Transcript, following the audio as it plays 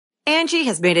Angie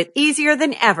has made it easier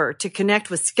than ever to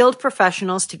connect with skilled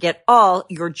professionals to get all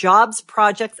your jobs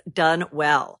projects done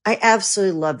well. I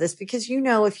absolutely love this because,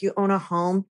 if you own a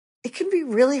home, it can be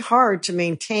really hard to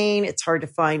maintain. It's hard to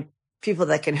find people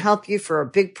that can help you for a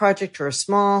big project or a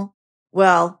small.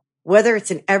 Well, whether it's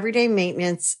in everyday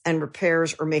maintenance and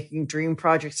repairs or making dream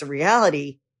projects a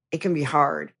reality, it can be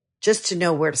hard just to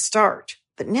know where to start.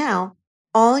 But now,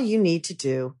 all you need to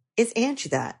do is Angie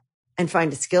that and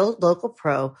find a skilled local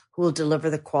pro who will deliver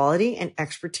the quality and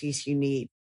expertise you need.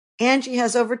 Angie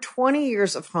has over 20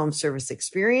 years of home service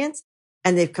experience,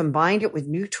 and they've combined it with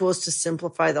new tools to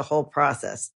simplify the whole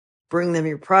process. Bring them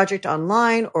your project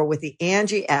online or with the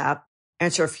Angie app,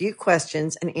 answer a few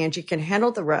questions, and Angie can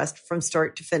handle the rest from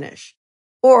start to finish.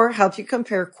 Or help you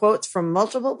compare quotes from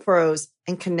multiple pros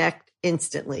and connect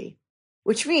instantly,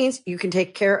 which means you can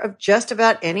take care of just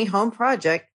about any home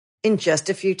project in just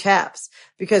a few taps.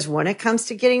 Because when it comes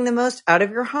to getting the most out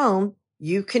of your home,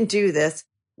 you can do this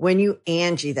when you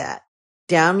Angie that.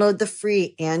 Download the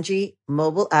free Angie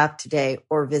mobile app today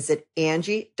or visit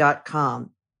Angie.com.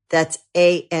 That's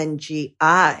ANGI.com.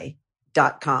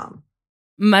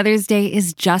 Mother's Day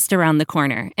is just around the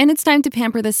corner, and it's time to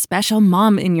pamper the special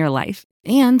mom in your life.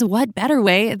 And what better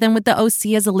way than with the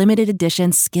Osea's limited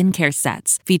edition skincare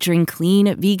sets, featuring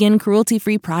clean, vegan,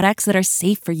 cruelty-free products that are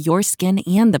safe for your skin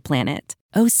and the planet.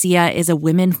 Osea is a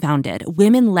women-founded,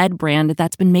 women-led brand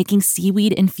that's been making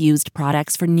seaweed-infused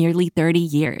products for nearly 30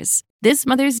 years. This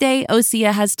Mother's Day,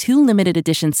 Osea has 2 limited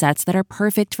edition sets that are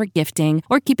perfect for gifting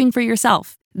or keeping for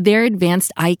yourself. Their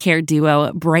advanced eye care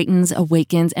duo brightens,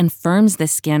 awakens, and firms the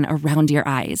skin around your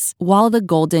eyes, while the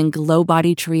Golden Glow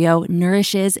Body Trio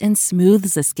nourishes and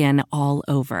smooths the skin all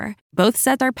over. Both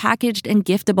sets are packaged in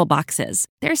giftable boxes.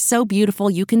 They're so beautiful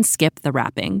you can skip the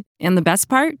wrapping. And the best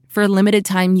part? For a limited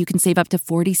time, you can save up to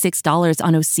 $46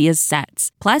 on Osea's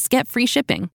sets. Plus, get free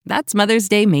shipping. That's Mother's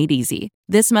Day made easy.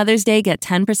 This Mother's Day, get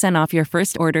 10% off your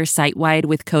first order site-wide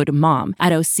with code MOM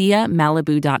at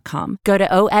OseaMalibu.com. Go to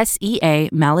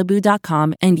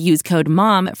OSEAMalibu.com and use code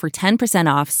MOM for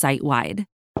 10% off site-wide.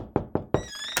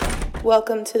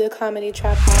 Welcome to the Comedy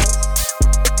Trap House.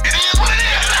 It is what it is.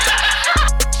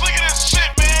 Look at this shit,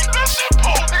 man. That shit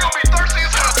post. They gonna be thirsty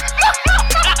as hell.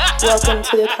 Welcome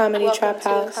to the Comedy Trap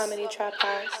House.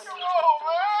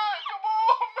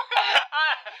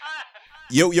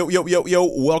 Yo,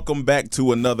 welcome back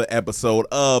to another episode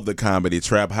of the Comedy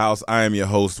Trap House. I am your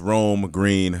host, Rome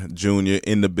Green Jr.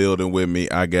 In the building with me,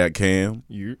 I got Cam.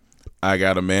 Yeah. I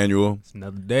got Emmanuel. It's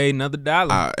another day, another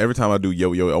dollar. Every time I do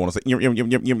yo, I want to say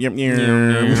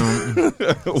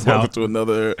welcome to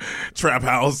another Trap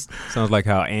House. Sounds like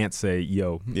how ants say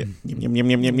yo. Yeah.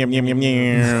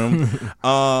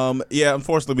 Yeah,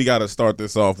 unfortunately, we got to start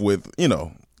this off with,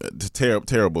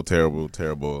 terrible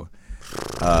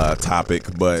topic,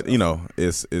 but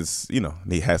it's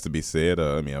he has to be said.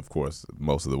 Of course,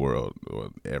 most of the world, or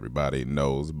everybody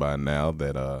knows by now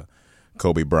that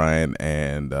Kobe Bryant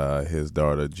and his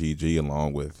daughter Gigi,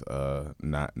 along with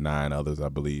 9 others, I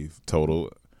believe, total,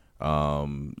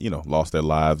 lost their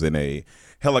lives in a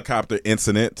helicopter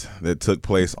incident that took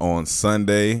place on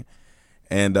Sunday.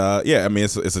 And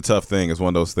it's a tough thing. It's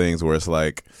one of those things where it's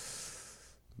like,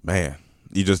 man.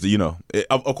 You just,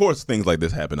 of course, things like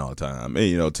this happen all the time.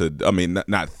 And,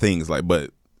 not things like,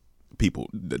 but people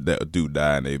that do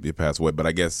die and they pass away. But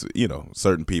I guess,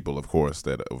 certain people, of course,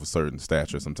 that of a certain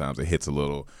stature, sometimes it hits a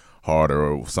little harder,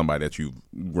 or somebody that you've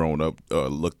grown up,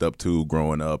 looked up to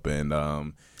growing up. And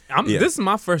this is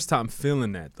my first time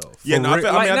feeling that, though.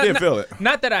 I did feel it.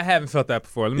 Not that I haven't felt that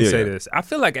before. Let me say this. I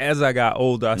feel like as I got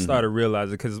older, I started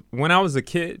realizing, because when I was a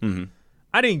kid,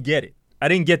 I didn't get it. I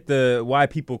didn't get why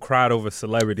people cried over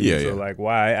celebrities, or like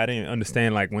why I didn't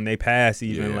understand, like when they pass,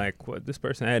 even like what this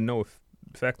person had no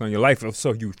effect on your life, or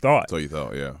so you thought.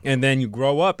 Yeah. And then you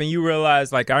grow up and you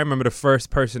realize, like I remember the first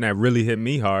person that really hit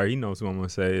me hard. He knows what I'm gonna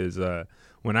say is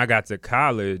when I got to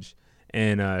college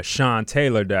and Sean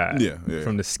Taylor died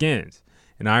from the Skins.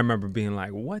 And I remember being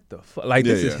like, "What the fuck? Like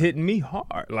this is hitting me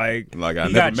hard. Like I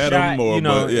never met him, or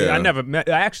I never met.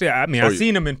 Actually, I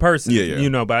seen him in person,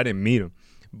 but I didn't meet him.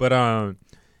 But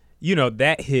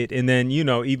that hit, and then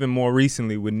even more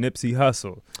recently with Nipsey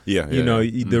Hussle, you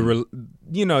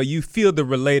feel the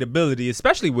relatability,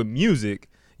 especially with music.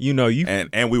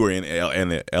 And we were in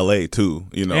L.A. too,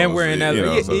 and we're in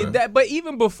L.A. But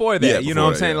even before that, you know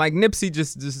what I'm saying? Like Nipsey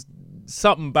just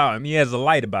something about him. He has a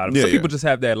light about him. Some people just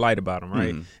have that light about him,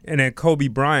 right? And then Kobe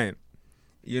Bryant,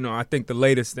 I think the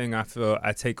latest thing I feel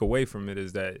I take away from it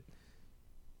is that.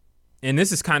 And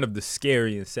this is kind of the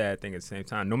scary and sad thing at the same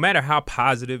time. No matter how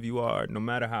positive you are, no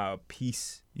matter how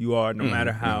peace you are, no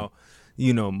matter how,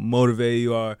 motivated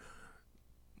you are,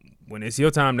 when it's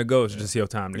your time to go, it's just your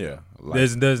time to go.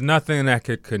 There's nothing that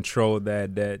could control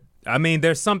that. I mean,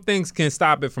 there's some things can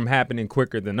stop it from happening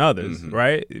quicker than others,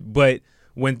 right? But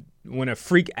when a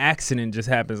freak accident just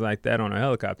happens like that on a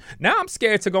helicopter, now I'm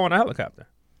scared to go on a helicopter.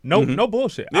 No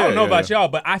bullshit. I don't know about y'all,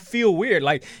 but I feel weird.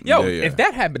 Like, if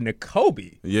that happened to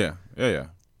Kobe,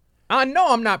 I know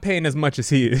I'm not paying as much as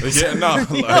he is. Yeah, no,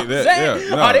 you know like that.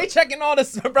 No. Are they checking all the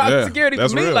security for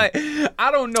me? Real. Like,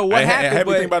 I don't know what happened. I had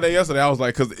me think about that yesterday. I was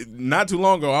like, because not too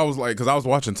long ago, I was like, because I was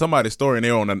watching somebody's story and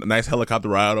they were on a nice helicopter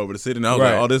ride over the city, and I was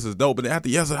like, oh, this is dope. But then after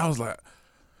yesterday, I was like,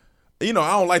 I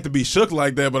don't like to be shook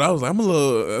like that, but I was like,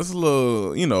 it's a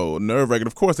little, nerve-wracking.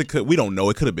 Of course, we don't know.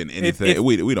 It could have been anything.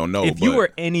 We don't know. If you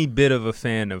were any bit of a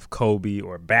fan of Kobe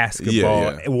or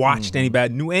basketball, watched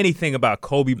anybody, knew anything about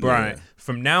Kobe Bryant,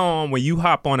 from now on, when you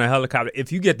hop on a helicopter,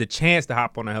 if you get the chance to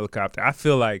hop on a helicopter, I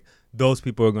feel like those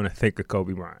people are going to think of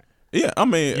Kobe Bryant. Yeah, I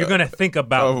mean, you're gonna think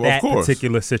about that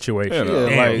particular situation.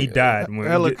 Like, he died. When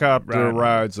helicopter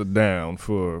rides are down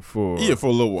for a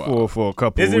little while. For a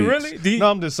couple of weeks. Is it really? No,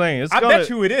 I'm just saying. I bet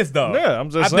you it is, though. Yeah, I'm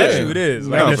just saying. I bet you it is.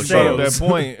 Like, at that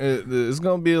point, it's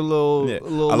gonna be a little.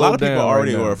 A lot of people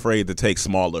already are afraid to take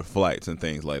smaller flights and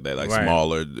things like that, like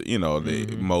smaller,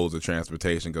 the modes of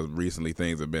transportation, because recently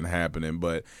things have been happening.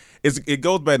 But it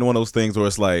goes back to one of those things where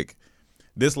it's like,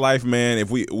 this life, man, if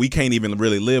we can't even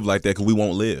really live like that because we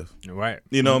won't live. Right.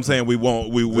 You know what I'm saying? We won't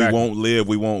won't live.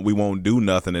 We won't do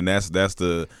nothing, and that's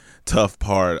the tough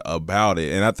part about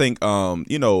it. And I think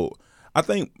I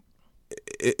think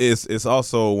it's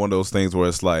also one of those things where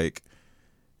it's like,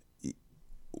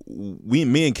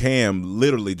 me and Cam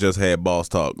literally just had Boss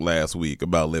Talk last week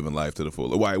about living life to the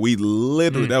full. Why we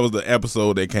literally that was the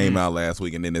episode that came out last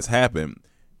week, and then this happened.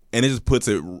 And it just puts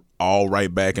it all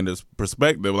right back into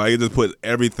perspective. Like, it just puts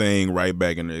everything right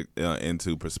back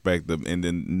into perspective. And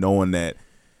then knowing that,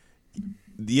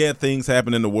 things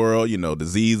happen in the world,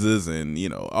 diseases and,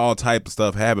 all type of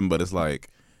stuff happen. But it's like,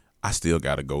 I still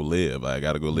got to go live. I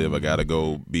got to go live. I got to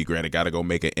go be great. I got to go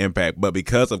make an impact. But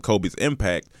because of Kobe's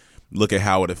impact, look at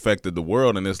how it affected the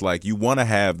world. And it's like, you want to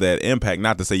have that impact,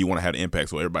 not to say you want to have an impact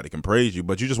so everybody can praise you,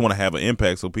 but you just want to have an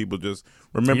impact so people just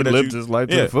remember that he lived his life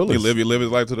to the fullest. He lived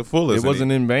his life to the fullest. It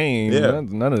wasn't in vain.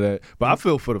 None of that. But I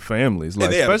feel for the families,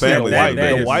 like especially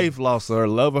the wife lost her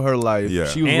love of her life. Yeah.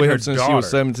 She was with her since she was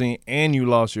 17, and you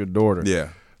lost your daughter. Yeah.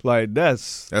 Like,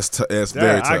 that's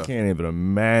very tough. I can't even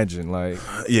imagine. Like,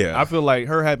 I feel like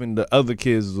her having the other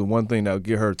kids is the one thing that would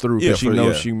get her through, because she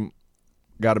knows she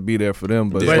got to be there for them.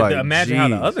 But it's like, imagine how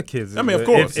the other kids. I mean, of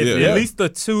course, at least the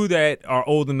two that are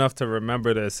old enough to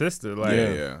remember their sister. Like,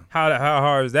 how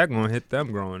hard is that going to hit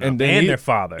them growing up? And their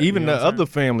father, even the other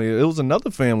family. It was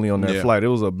another family on that flight. It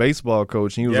was a baseball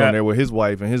coach, and he was on there with his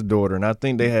wife and his daughter, and I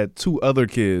think they had 2 other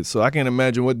kids. So I can't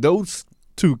imagine what those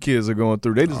 2 kids are going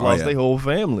through. They just lost their whole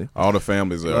family. All the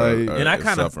families are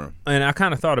suffering. And I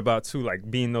kind of thought about, too,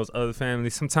 like, being those other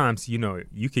families. Sometimes,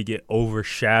 you could get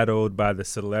overshadowed by the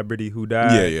celebrity who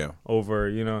died.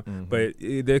 Over, But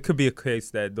there could be a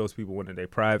case that those people wanted their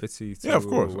privacy, too. Yeah, of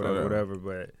course. Whatever.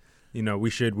 But, we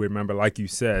should remember, like you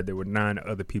said, there were 9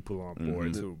 other people on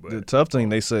board, too. But the tough thing,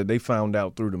 they said they found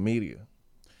out through the media.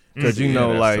 Because,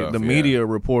 the media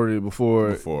reported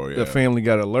before the family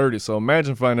got alerted. So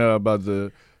imagine finding out about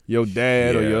your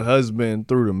dad or your husband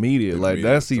through the media.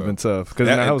 That's even tough. Because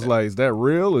I was like, is that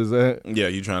real? Is that? Yeah,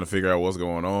 you trying to figure out what's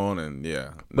going on. And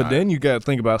But then you got to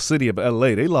think about city of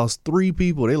L.A. They lost 3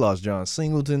 people. They lost John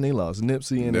Singleton. They lost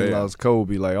Nipsey. And they lost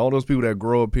Kobe. Like, all those people that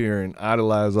grow up here and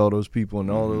idolize all those people, and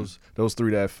all those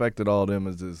 3 that affected all them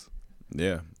is just.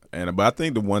 Yeah. But I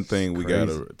think the one thing we got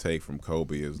to take from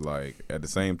Kobe is, like, at the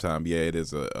same time, it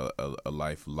is a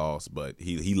life loss, but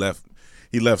he left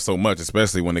so much,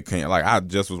 especially when it came. Like, I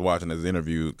just was watching his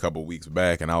interview a couple weeks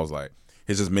back, and I was like,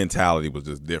 his just mentality was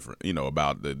just different,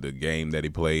 about the game that he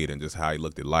played and just how he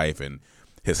looked at life and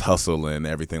his hustle and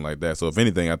everything like that. So if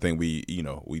anything, I think we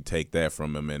take that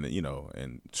from him and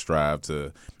and strive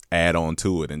to add on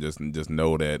to it and just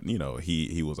know that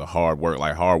he was a hard work.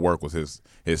 Like, hard work was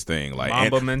his thing. Like,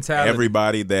 Mamba mentality.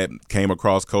 Everybody that came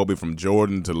across Kobe, from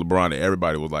Jordan to LeBron,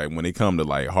 everybody was like, when it come to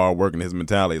like hard work and his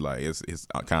mentality, like it's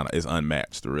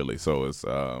unmatched, really. So it's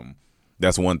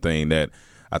that's one thing that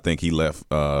I think he left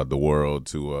the world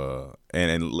to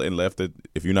and left it.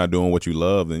 If you're not doing what you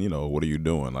love, then what are you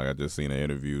doing? Like, I just seen an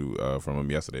interview from him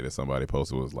yesterday that somebody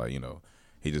posted, was like,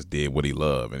 he just did what he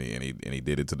loved, and he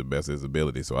did it to the best of his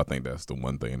ability. So I think that's the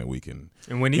one thing that we can.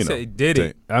 And when he said he did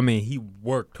it, I mean, he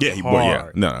worked hard.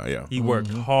 He worked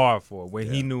hard for it.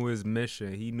 When he knew his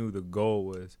mission, he knew the goal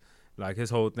was, Like his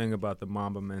whole thing about the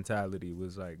Mamba mentality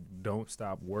was like, don't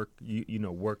stop work.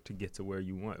 Work to get to where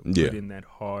you want. Put in that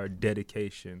hard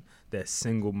dedication, that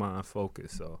single mind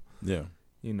focus. So yeah,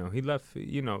 he left.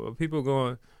 People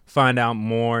going to find out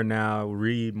more now,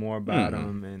 read more about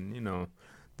him, and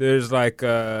there's like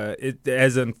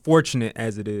as unfortunate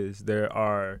as it is, there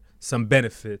are some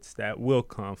benefits that will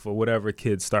come for whatever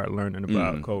kids start learning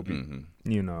about Kobe.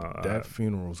 That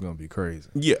funeral is gonna be crazy.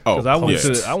 Yeah. Because I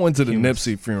went to the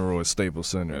Nipsey funeral at Staples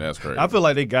Center. Yeah, that's crazy. I feel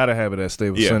like they gotta have it at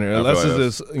Staples Center, unless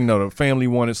it's just the family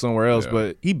wanted somewhere else. Yeah.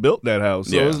 But he built that house,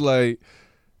 so it's like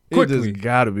it just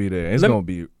gotta be there. It's gonna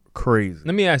be crazy.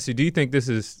 Let me ask you: do you think this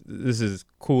is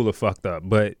cool or fucked up?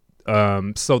 But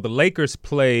so the Lakers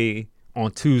play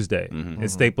on Tuesday at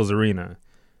Staples Arena.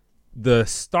 The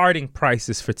starting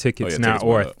prices for tickets now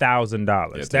are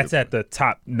 $1,000. That's at the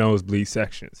top nosebleed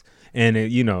sections, and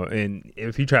and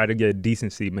if you try to get a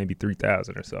decent seat, maybe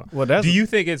 $3,000 or so. Well, do you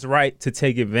think it's right to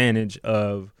take advantage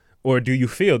of, or do you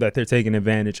feel that they're taking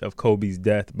advantage of Kobe's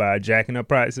death by jacking up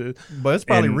prices? But it's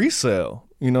probably resale.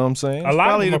 You know what I'm saying? A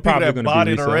lot of them are probably that bought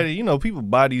it already. People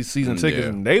buy these season tickets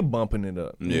and they bumping it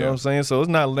up. You know what I'm saying? So it's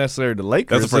not necessarily the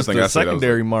Lakers. That's the first thing I said.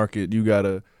 Secondary market you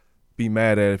gotta be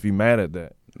mad at if you're mad at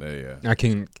that. Yeah. I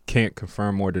can't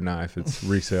confirm or deny if it's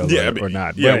resale or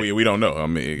not. Yeah, we don't know. I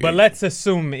mean, but let's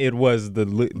assume it was the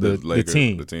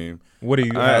team. The team.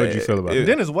 How would you feel about it?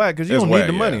 Then it's whack because you don't need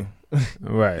the money.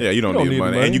 Right. Yeah, you don't need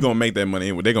money, and you're gonna make that money.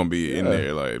 They're gonna be in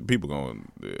there. Like people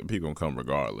gonna come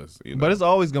regardless. But it's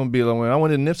always gonna be like when I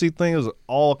went to the Nipsey thing. It was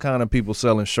all kind of people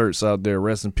selling shirts out there.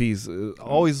 Rest in peace. It's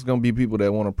always gonna be people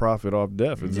that want to profit off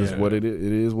death. It's just what it is.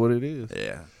 It is what it is.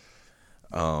 Yeah.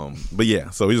 But yeah,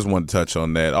 so we just wanted to touch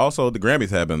on that. Also, the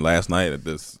Grammys happened last night at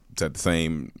the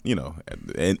same,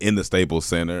 in the Staples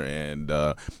Center, and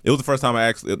it was the first time I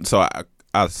actually. So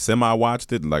I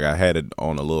semi-watched it. Like I had it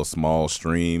on a little small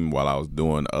stream while I was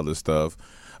doing other stuff.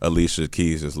 Alicia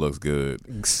Keys just looks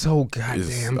good. So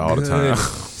goddamn all good. The time.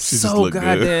 She so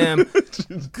goddamn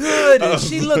good. And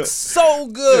she looks so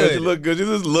good. Yeah, she looks good. She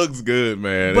just looks good,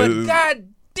 man. But God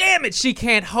damn it, she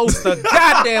can't host a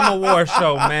goddamn award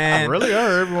show, man. Really? I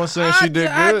heard everyone saying she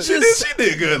did good. She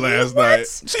did good last night.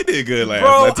 She did good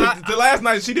last night. The last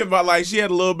night she did she had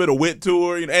a little bit of wit to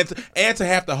her, and to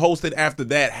have to host it after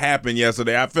that happened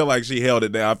yesterday, I feel like she held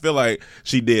it down. I feel like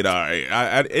she did all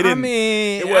right. It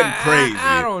wasn't crazy.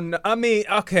 I don't know. I mean,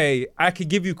 okay, I could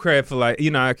give you credit for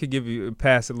I could give you a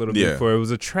pass a little bit for it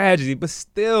was a tragedy, but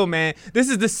still, man, this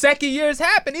is the second year it's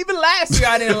happened. Even last year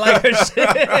I didn't like her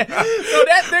shit. So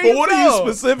but what do you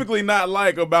specifically not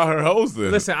like about her hosting?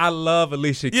 Listen, I love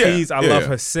Alicia Keys. I love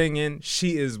her singing.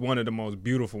 She is one of the most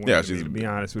beautiful women, to be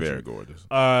honest with you. Very gorgeous.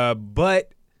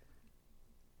 But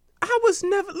I was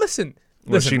never listen.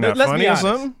 Was she not funny or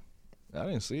something? I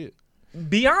didn't see it.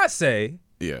 Beyonce.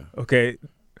 Yeah. Okay.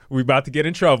 We about to get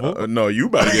in trouble. No, you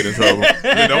about to get in trouble.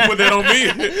 Don't put that on me.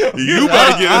 You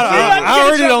about to get in trouble. I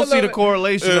already don't see the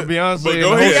correlation of Beyonce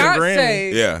and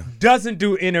Beyonce doesn't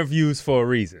do interviews for a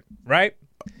reason, right?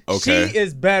 Okay. She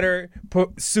is better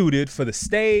suited for the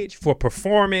stage, for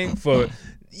performing, for,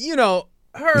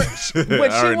 her when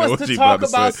she wants to talk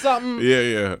about something.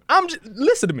 Yeah.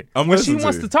 Listen to me. When she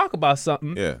wants to talk about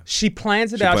something, she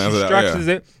plans it out, she structures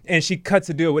it, and she cuts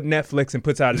a deal with Netflix and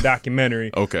puts out a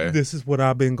documentary. Okay. This is what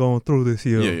I've been going through this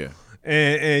year. Yeah.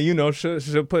 And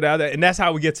she'll put out that, and that's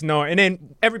how we get to know her. And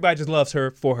then everybody just loves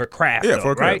her for her craft. Yeah, for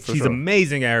her craft, right? She's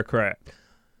amazing at her craft.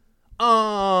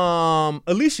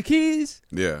 Alicia Keys.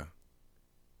 Yeah.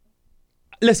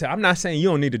 Listen, I'm not saying you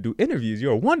don't need to do interviews.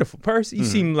 You're a wonderful person. You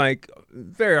seem like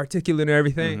very articulate and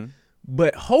everything.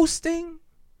 But hosting,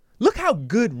 look how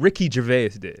good Ricky Gervais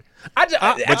did. I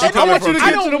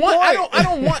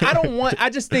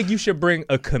just think you should bring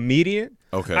a comedian.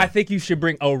 Okay. I think you should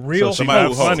bring a real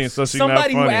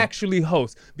somebody who actually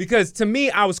hosts. Because to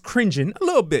me, I was cringing a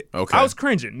little bit. Okay. I was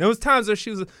cringing. There was times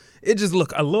where it just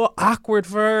looked a little awkward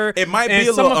for her. It might be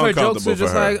a little uncomfortable for her. Some of her jokes were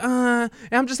just like, and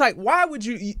I'm just like, why would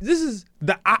you? This is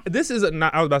I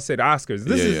was about to say the Oscars.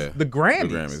 This is the Grammys.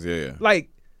 The Grammys, yeah. Like,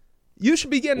 you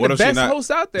should be getting the best hosts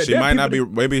out there. She might not be.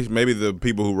 Maybe the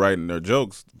people who writing their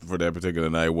jokes for that particular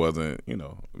night wasn't.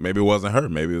 Maybe it wasn't her.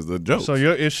 Maybe it was the jokes. So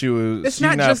your issue is it's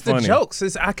not just funny. the jokes.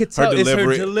 I could tell it's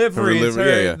her delivery.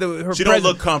 Her she don't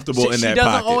look comfortable in that pocket. She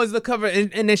doesn't always look comfortable,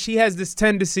 and then she has this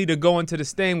tendency to go into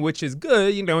this thing, which is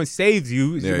good. It saves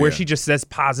you. Where she just says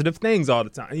positive things all the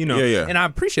time. And I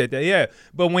appreciate that. Yeah,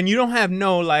 but when you don't have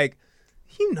no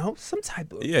some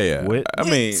type of wit. I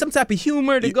mean, some type of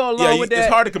humor to go along with that. It's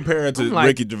hard to compare it to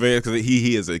Ricky Gervais because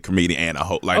he is a comedian and a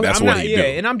host. Like, that's what he do.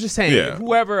 And I'm just saying,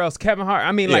 whoever else, Kevin Hart.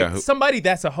 I mean, like somebody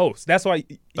that's a host. That's why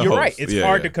you're right. It's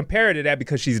hard to compare to that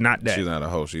because she's not that. She's not a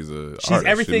host. She's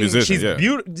everything. She's she's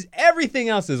beautiful. Everything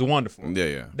else is wonderful.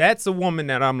 Yeah. That's a woman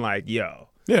that I'm like, yo.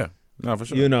 Yeah. No, for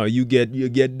sure. You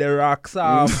get the rocks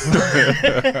off.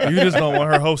 You just don't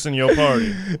want her hosting your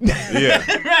party. Yeah.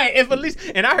 Right. If at least,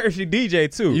 and I heard she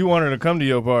DJ too. You want her to come to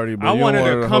your party, but I want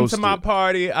her to come to my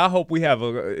party. I hope we have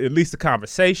at least a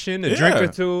conversation, a drink or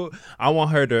two. I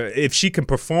want her to, if she can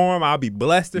perform, I'll be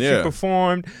blessed if she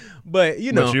performed. But but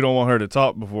you don't want her to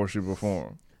talk before she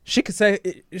performs. She could say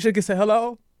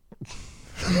hello.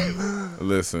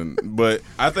 Listen, but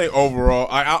I think overall,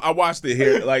 I watched it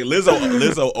here. Like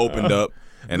Lizzo opened up,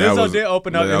 and Lizzo did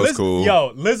open up. That was cool.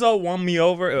 Yo, Lizzo won me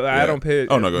over. Yeah. I don't pay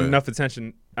go ahead. enough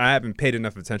attention. I haven't paid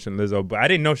enough attention to Lizzo, but I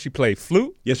didn't know she played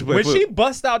flute. Yeah, she played flute. When she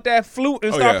bust out that flute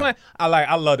and start playing,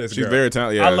 I love this girl. She's very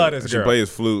talented. Yeah, I love this girl. She plays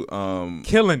flute.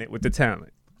 Killing it with the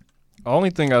talent. The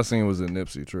only thing I seen was a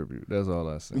Nipsey tribute. That's all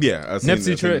I seen. Yeah, I seen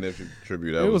Nipsey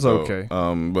tribute. That it was okay.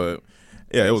 But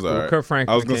yeah, it was all right. Kurt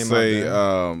Franklin. I was gonna say,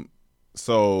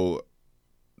 so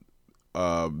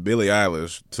Billie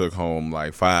Eilish took home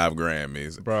like 5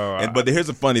 Grammys, bro. But here's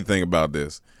the funny thing about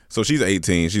this. So she's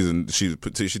 18. She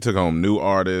took home new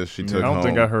artist. I don't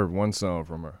think I heard one song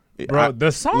from her. Bro,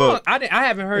 the song I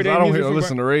haven't heard. I don't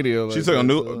listen to radio. She took a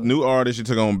new artist. She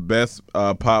took on best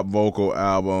pop vocal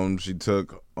album. She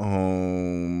took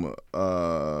home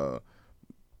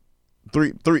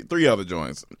three other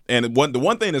joints. And the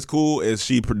one thing that's cool is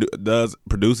she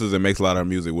produces and makes a lot of her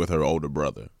music with her older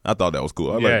brother. I thought that was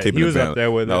cool. I like keeping he was up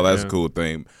there with No, that's a cool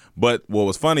thing. But what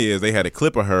was funny is they had a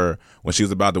clip of her when she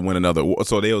was about to win another.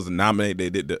 So they was nominated. They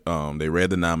did. They read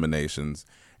the nominations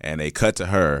and they cut to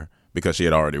her because she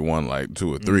had already won like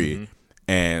 2 or 3. Mm-hmm.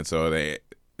 And so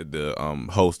the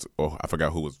host, or I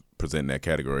forgot who was presenting that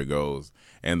category, goes,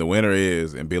 and the winner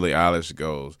is, and Billie Eilish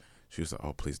goes. She was like,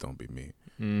 "Oh, please don't be me."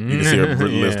 You can see her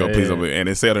list go, "Please don't be," and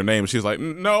it said her name. She was like,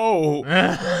 "No."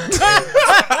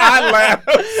 I laughed.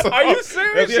 Are you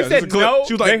serious? Yeah, she said no.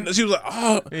 She was like,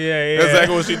 "Oh, yeah." That's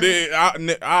exactly what she did.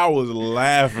 I was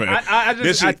laughing.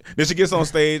 Then she gets on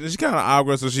stage and she kind of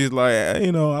awkward, so she's like, I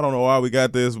don't know why we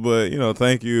got this, but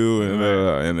thank you,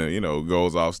 and then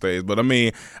goes off stage. But I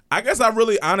mean, I guess I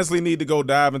really honestly need to go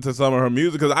dive into some of her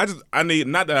music because I need,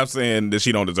 not that I'm saying that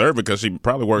she don't deserve it because she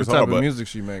probably works hard. What type but of music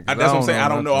she makes? That's what I'm saying. I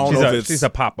don't know. I don't know if she's a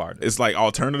pop artist. It's like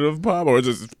alternative pop or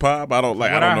just pop. I don't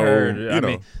like. What I don't know. Heard, I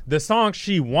mean, the song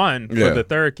she won for the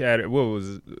third category. What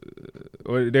was?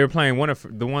 They were playing one for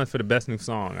the best new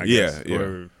song. I guess.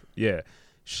 Yeah.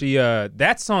 She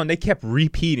that song they kept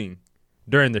repeating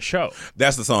during the show.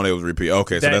 That's the song they was repeating.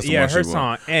 Okay, so that's the one she her won.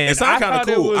 song. And it sounded kind of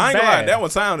cool. I ain't gonna lie, that one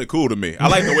sounded cool to me. I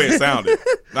like the way it sounded.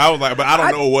 I was like, but I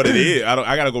don't know what it is.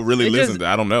 I gotta go really listen to it.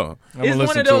 I don't know. It's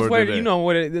one of those where what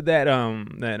Is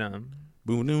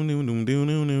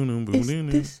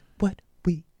this what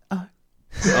we are?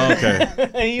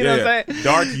 Okay. You know what I'm saying?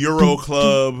 Dark Euro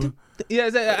club. Yeah,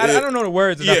 I don't know the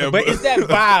words, but it's that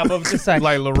vibe of just like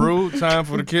LaRue, Time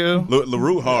for the Kill.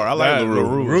 LaRue hard. I like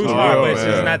LaRue. LaRue's hard, but it's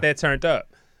just not that turned up.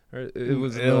 It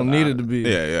don't need it to be.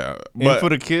 Yeah. But for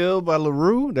the Kill by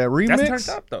LaRue, that remix. That's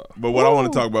turned up though. But what I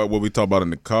want to talk about, what we talked about in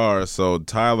the car. So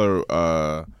Tyler,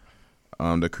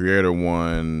 the creator,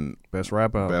 won Best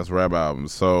Rap Album.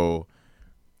 So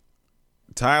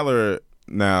Tyler,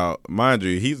 now mind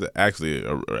you, he's actually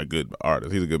a good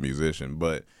artist. He's a good musician,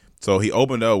 but. So he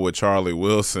opened up with Charlie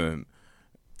Wilson.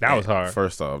 That was hard.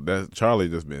 First off, Charlie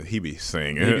he be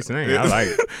singing. He be singing. I like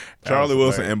it. Charlie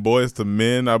Wilson and Boyz II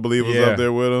Men, I believe, was up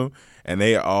there with him, and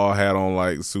they all had on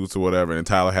like suits or whatever. And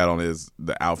Tyler had on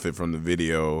the outfit from the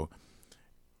video.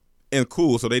 And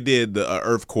cool. So they did the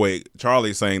earthquake.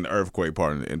 Charlie sang the earthquake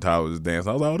part, and Tyler was dancing.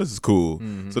 I was like, "Oh, this is cool."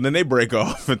 Mm-hmm. So then they break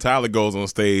off, and Tyler goes on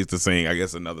stage to sing, I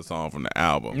guess, another song from the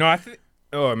album. No, I think.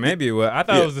 Or maybe it was. I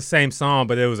thought it was the same song,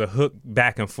 but there was a hook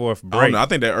back and forth break. I don't know. I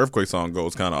think that earthquake song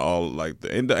goes kind of all like,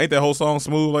 ain't that whole song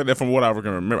smooth like that? From what I can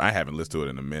remember, I haven't listened to it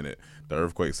in a minute. The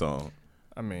earthquake song.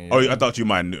 I mean, I thought you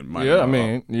might know. I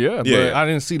mean, but I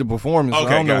didn't see the performance. Okay,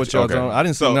 I don't know what y'all talking. I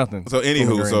didn't see nothing. So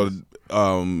anywho,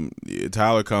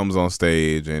 Tyler comes on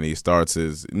stage and he starts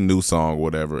his new song,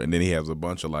 whatever, and then he has a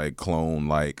bunch of like clone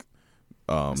like.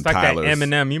 It's like Tyler's. That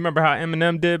Eminem. You remember how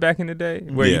Eminem did back in the day?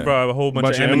 Where he brought a whole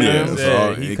bunch of Eminems?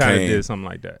 Yeah, he kind of did something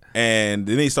like that. And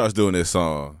then he starts doing this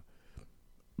song.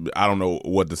 I don't know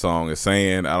what the song is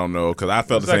saying. I don't know, because I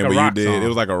felt the same way you did. Song. It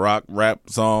was like a rock rap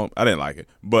song. I didn't like it.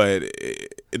 But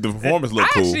the performance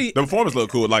looked cool. The performance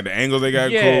looked cool. Like the angles they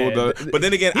got cool. But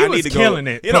then again, I need to go. Killing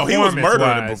it. He was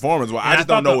murdering the performance. I just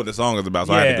don't know what the song is about,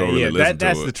 so I have to go really listen to it.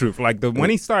 That's the truth. Like when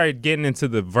he started getting into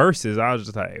the verses, I was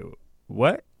just like,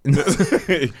 what? And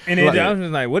then I was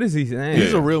just like, what is he saying?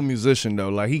 He's a real musician though.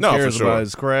 Like he cares about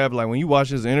his craft. Like when you watch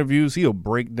his interviews, he'll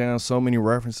break down so many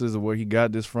references of where he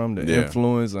got this from, the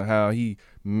influence, and how he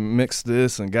mixed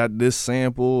this and got this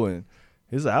sample. And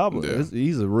his album,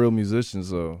 he's a real musician.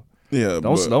 So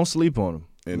don't sleep on him.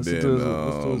 And listen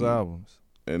to his albums.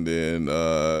 And then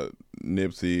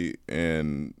Nipsey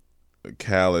and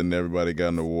Khaled and everybody got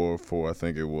an award for, I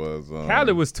think it was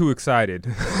Khaled was too excited.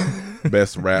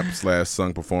 Best rap /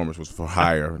 sung performance was for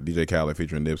Higher. DJ Khaled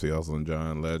featuring Nipsey Hussle and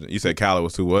John Legend. You said Khaled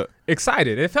was too what?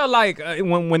 Excited. It felt like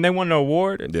when they won the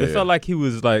award, it felt like he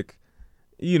was like,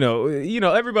 you know,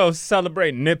 everybody was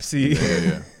celebrating Nipsey.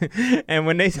 Yeah. And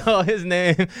when they saw his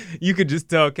name, you could just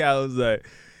tell Khaled was like,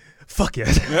 fuck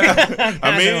yes.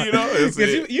 I mean,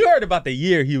 because you heard about the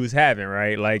year he was having,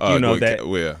 right? Like,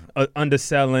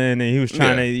 underselling, and he was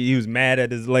trying to. He was mad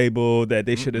at his label that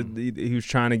they should have. He was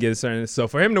trying to get a certain. So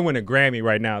for him to win a Grammy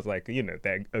right now is like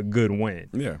that a good win.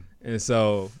 Yeah. And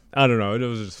so I don't know. It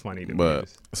was just funny to me.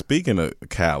 But speaking of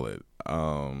Khaled,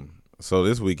 so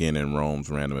this weekend in Rome's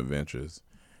Random Adventures,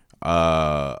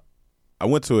 I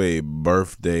went to a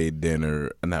Grammy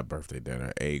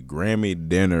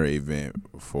dinner event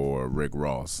for Rick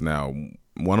Ross. Now,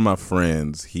 one of my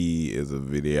friends, he is a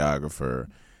videographer,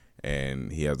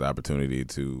 and he has the opportunity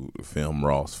to film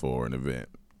Ross for an event.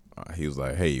 He was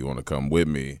like, hey, you want to come with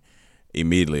me?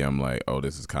 Immediately, I'm like, oh,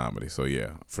 this is comedy. So,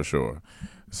 yeah, for sure.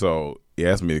 So he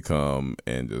asked me to come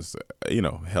and just,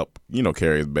 help,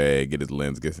 carry his bag, get his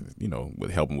lens,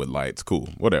 help him with lights. Cool,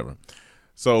 whatever.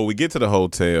 So we get to the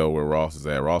hotel where Ross is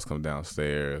at. Ross comes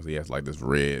downstairs. He has like this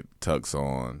red tux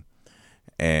on,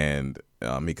 and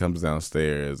he comes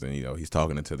downstairs and he's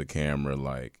talking into the camera.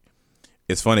 Like,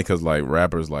 it's funny because like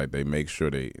rappers, like they make sure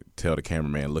they tell the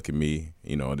cameraman, look at me,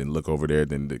 and then look over there,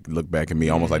 then look back at me,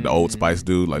 almost like the Old Spice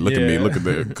dude. Like, look at me, look at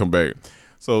there, come back.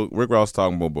 So Rick Ross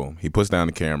talking, boom, boom. He puts down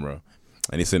the camera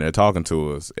and he's sitting there talking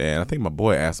to us. And I think my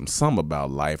boy asked him something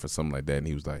about life or something like that, and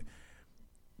he was like,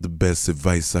 the best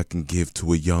advice I can give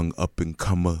to a young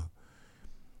up-and-comer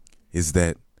is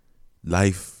that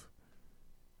life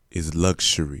is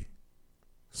luxury,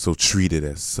 so treat it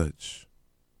as such.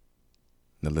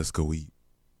 Now let's go eat.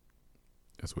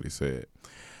 That's what he said.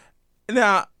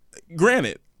 Now,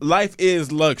 granted, life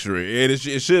is luxury, and it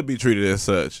should be treated as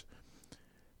such.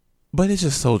 But it's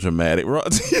just so dramatic, bro.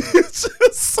 It's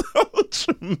just so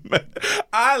dramatic.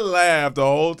 I laughed the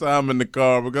whole time in the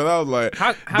car because I was like,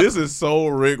 this is so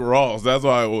Rick Ross. That's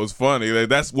why it was funny. Like,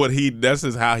 that's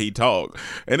just how he talked.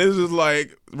 And it's just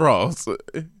like, Ross,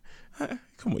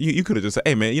 come on, you could have just said,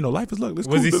 hey man, life is luxury.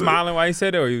 Was he smiling while he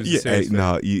said it, or he was just serious?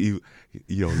 No,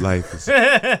 life is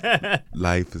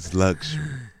life is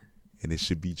luxury, and it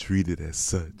should be treated as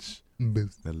such. Now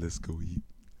let's go eat.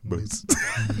 We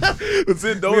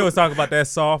always talk about that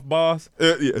soft boss.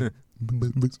 Yeah.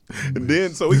 And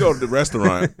then so we go to the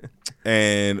restaurant,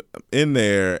 and in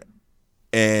there,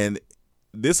 and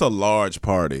this a large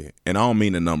party, and I don't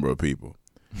mean the number of people.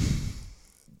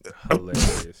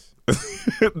 Hilarious.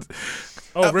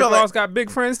 Rick Ross got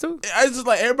big friends too? It's just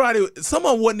like everybody,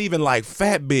 someone wasn't even like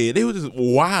fat big. They were just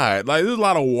wide. Like there's a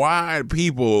lot of wide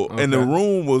people, and the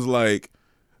room was like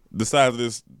the size of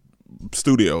this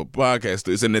studio podcast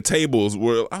is, and the tables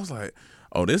were, I was like,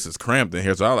 oh, this is cramped in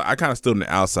here. So I kind of stood on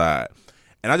the outside,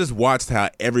 and I just watched how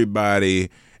everybody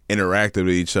interacted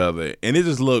with each other, and it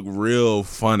just looked real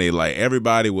funny. Like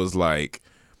everybody was like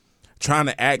trying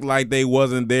to act like they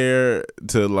wasn't there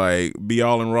to like be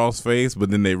all in Ross' face,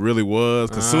 but then they really was.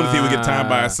 Because as soon as he would get time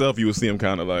by himself, you would see him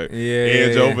kind of like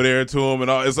edge over there to him and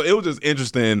all. So it was just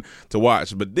interesting to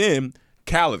watch. But then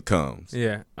Khaled comes.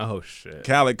 Yeah. Oh shit.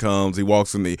 Khaled comes. He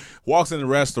walks in the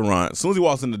restaurant. As soon as he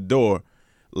walks in the door,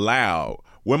 loud,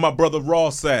 where my brother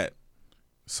Ross at?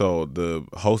 So the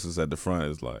hostess at the front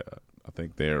is like, I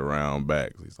think they're around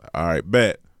back. So he's like, all right,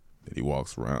 bet. Then he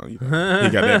walks around. He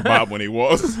got that bop when he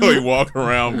walks, so he walk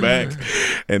around back,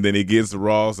 and then he gets to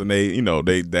Ross, and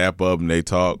they dap up and they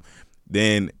talk.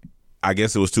 Then I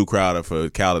guess it was too crowded for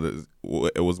Khaled.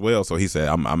 It was well, so he said,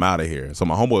 I'm out of here. So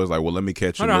my homeboy was like, well, let me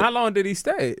catch you. Hold on, how long did he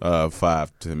stay?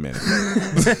 5-10 minutes.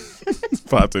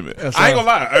 5-10 minutes. I ain't gonna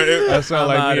lie. That sounds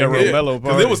like me and Romello party.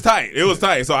 Because it was tight. It was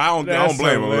tight. So I don't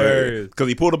blame him. Because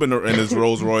he pulled up in his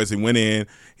Rolls Royce. He went in.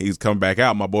 He's come back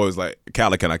out. My boy was like,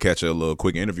 Khaled, can I catch a little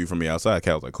quick interview from me outside?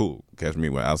 Khaled's like, cool. Catch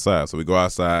me outside. So we go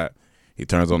outside. He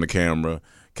turns on the camera.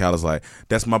 Khaled's like,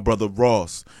 that's my brother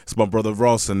Ross. It's my brother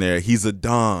Ross in there. He's a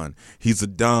Don. He's a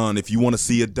Don. If you want to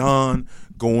see a Don,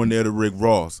 Going there to Rick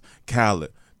Ross,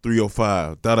 Khaled,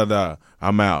 305, da-da-da,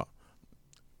 I'm out.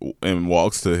 And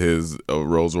walks to his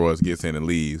Rolls Royce, gets in and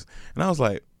leaves. And I was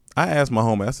like, I asked my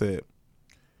homie, I said,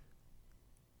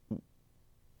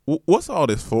 what's all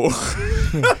this for? I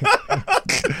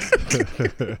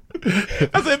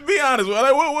said, be honest.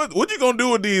 Like, what you gonna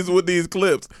do with these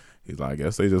clips? He's like, I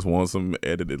guess they just want some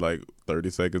edited, like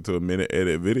 30 seconds to a minute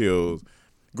edit videos.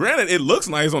 Granted, it looks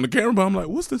nice on the camera, but I'm like,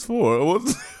 what's this for?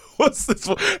 What's this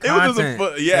for? It was just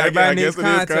I guess it is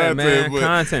content, man.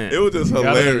 Content. It was just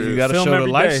hilarious. You got to show the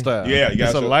lifestyle. Yeah,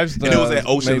 it's a lifestyle. And it was at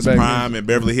Ocean's Prime in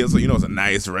Beverly Hills, so it's a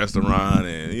nice restaurant,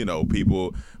 and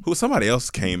people who somebody else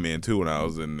came in too when I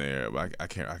was in there. But I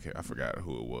forgot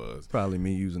who it was. Probably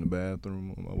me using the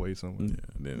bathroom on my way somewhere. Yeah,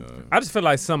 then, I just feel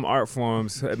like some art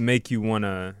forms make you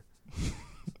wanna.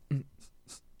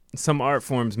 Some art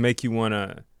forms make you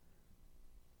wanna.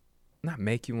 Not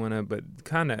make you wanna, but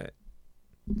kind of.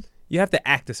 You have to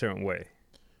act a certain way.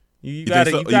 You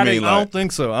gotta. I don't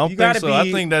think so. I think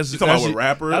that's. You talking about with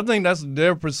rappers? I think that's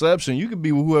their perception. You can be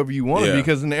whoever you want to be,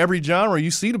 because in every genre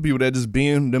you see the people that just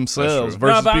being themselves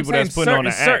versus people that's putting on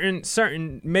an act.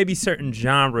 Certain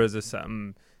genres or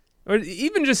something, or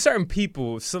even just certain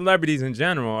people, celebrities in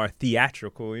general, are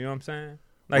theatrical. You know what I'm saying?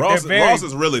 Like Ross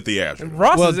is really theatrical.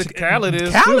 Khaled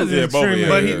is extremely,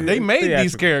 but they made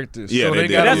these characters, so they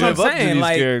got to live up to these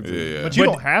characters. But you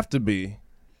don't have to be.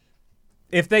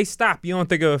 If they stop, you don't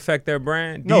think it'll affect their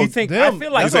brand? Do you think? Them, I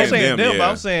feel like I'm saying them. Yeah.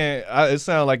 I'm saying it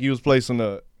sounded like you was placing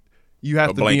you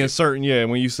have to be in certain. Yeah,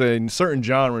 when you say in certain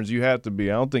genres, you have to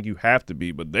be. I don't think you have to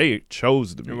be, but they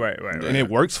chose to be. Right. And it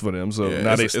works for them. So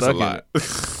now they stuck in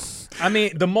it. I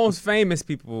mean, the most famous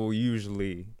people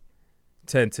usually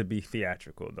tend to be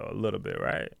theatrical, though, a little bit,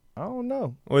 right? I don't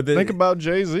know. Think about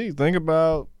Jay-Z. Think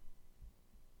about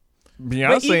Beyonce.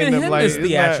 But even and them, him is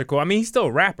theatrical. I mean, he's still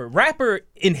a rapper. Rapper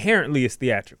inherently is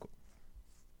theatrical.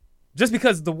 Just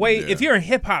because the way, if you're in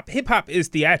hip hop is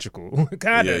theatrical,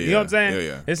 kind of. You know what I'm saying?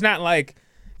 Yeah. It's not like,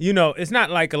 it's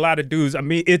not like a lot of dudes. I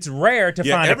mean, it's rare to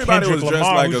find a Kendrick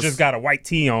Lamar who's just got a white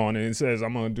tee on and says,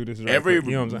 "I'm gonna do this." Every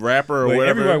rapper or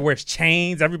whatever. Everybody wears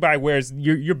chains. Everybody wears.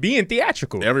 You're being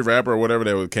theatrical. Every rapper or whatever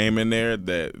that came in there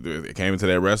that came into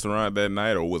that restaurant that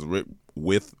night or was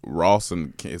with Ross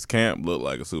and his camp looked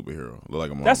like a superhero. Looked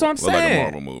like a Marvel. That's what I'm saying. Like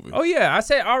a Marvel movie. Oh yeah,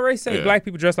 I already say black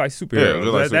people dress like superheroes.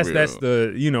 Yeah, like that's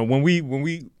the when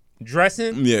we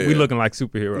dressing, we looking like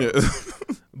superheroes.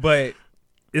 Yeah. But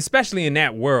especially in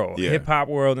that world, hip hop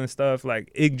world and stuff,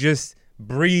 like it just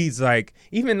breeds like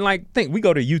even like we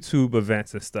go to YouTube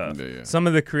events and stuff. Yeah. Some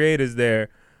of the creators there.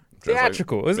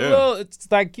 Theatrical. It's a little. It's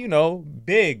like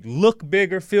big, look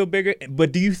bigger, feel bigger.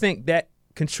 But do you think that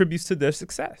contributes to their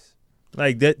success?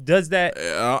 Like that does that?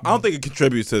 I don't think it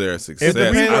contributes to their success.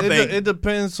 It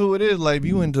depends who it is. Like if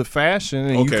you into fashion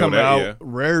and you come out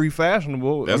very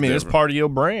fashionable, I mean, it's part of your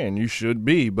brand. You should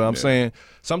be. But I'm saying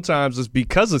sometimes it's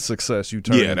because of success you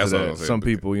turn into that. Some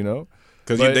people,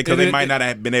 because they might not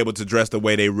have been able to dress the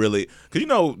way they really.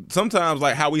 Because sometimes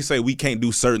like how we say we can't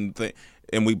do certain things.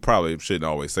 And we probably shouldn't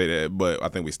always say that, but I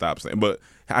think we stopped saying. But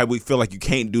how we feel like you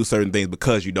can't do certain things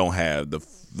because you don't have the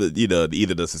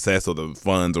either the success or the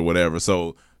funds or whatever.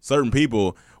 So certain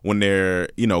people, when they're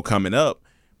coming up,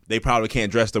 they probably can't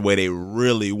dress the way they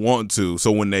really want to.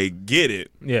 So when they get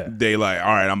it, they like,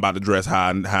 all right, I'm about to dress how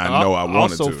I know I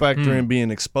wanted to. Also factor in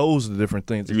being exposed to different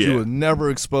things that you were never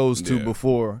exposed to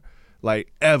before.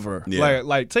 Like ever,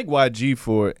 like take YG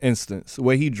for instance, the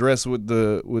way he dressed with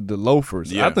the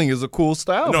loafers. I think is a cool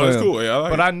style. No, for it's him. cool. Yeah, I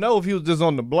like but it. I know if he was just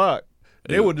on the block,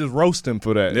 they would just roast him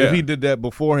for that. If he did that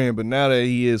beforehand, but now that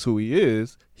he is who he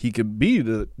is, he could be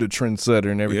the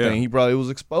trendsetter and everything. He probably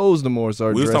was exposed to more.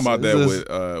 We was talking about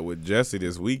that with Jesse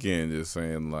this weekend, just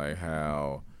saying like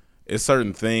how it's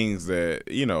certain things that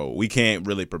we can't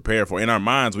really prepare for. In our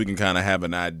minds, we can kind of have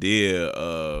an idea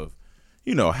of.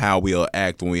 How we'll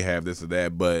act when we have this or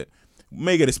that, but we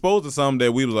may get exposed to something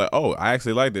that we was like, oh, I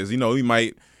actually like this. We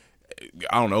might,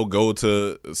 I don't know, go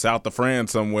to south of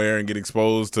France somewhere and get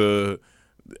exposed to,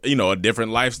 a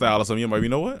different lifestyle or something. You might be,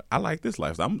 what? I like this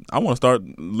lifestyle. I want to start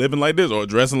living like this or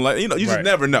dressing like, you just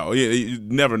never know. You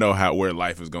never know where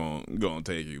life is going to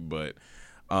take you. But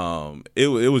it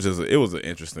was an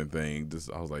interesting thing.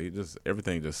 I was like,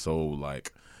 everything just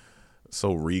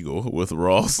so regal with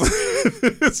Ross.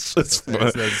 It's just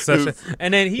fun.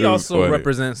 And then he also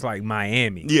represents like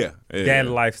Miami. That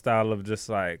lifestyle of just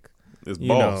like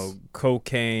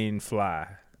cocaine fly.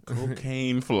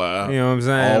 Cocaine fly. You know what I'm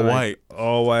saying? All white.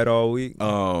 All white all week.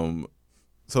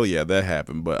 So yeah, that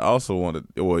happened. But I also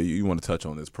you want to touch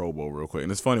on this Pro Bowl real quick.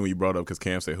 And it's funny when you brought up because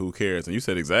Cam said, "Who cares?" And you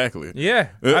said exactly. Yeah,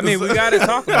 I mean, we got to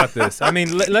talk about this. I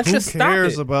mean, let's just stop it. Who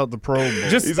cares about the Pro Bowl?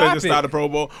 Just stop it. Stop the Pro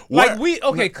Bowl. Like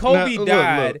Kobe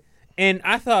died, and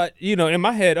I thought, in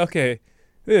my head, okay.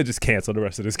 They'll just cancel the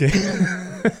rest of this game.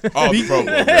 The Pro Bowl,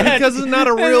 because it's not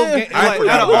a real game.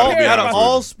 Out of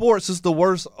all sports, it's the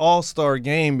worst all-star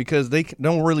game because they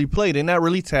don't really play. They're not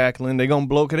really tackling. They're going to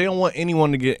blow because they don't want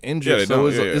anyone to get injured. So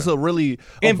it's a really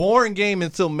boring game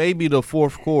until maybe the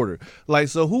fourth quarter. Like,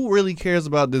 so who really cares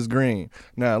about this game?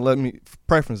 Now, let me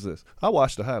preference this. I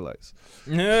watched the highlights.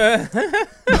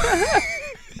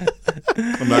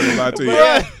 I'm not gonna lie to you.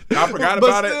 I forgot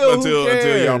about it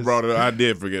until y'all brought it up. I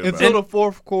did forget about it. Until the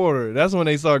fourth quarter. That's when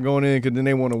they start going in because then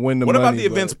they want to win the money. What about the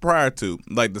events prior to,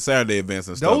 like the Saturday events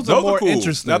and stuff? Those are more cool.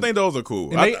 interesting. I think those are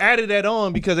cool. And they added that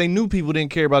on because they knew people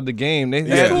didn't care about the game. They it's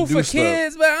had cool to do for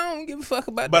kids, but I don't give a fuck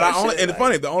about but that. And it's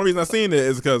funny, the only reason I seen it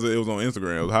is because it was on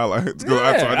Instagram. It was highlights.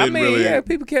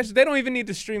 People catch it. They don't even need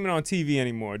to stream it on TV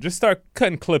anymore. Just start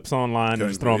cutting clips online and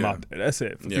just throw them out there. That's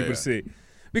it for people to see.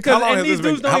 Because these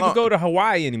dudes don't even go to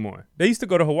Hawaii anymore. They used to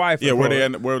go to Hawaii for where they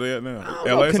at now?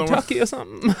 LA Kentucky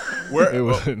somewhere?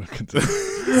 or something.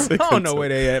 I don't know where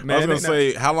they at, man. I was gonna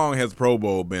say, how long has Pro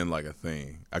Bowl been like a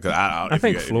thing? I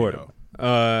think Florida.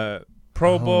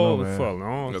 Pro Bowl for a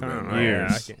long time.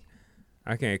 Years.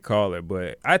 I can't call it,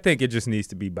 but I think it just needs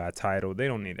to be by title. They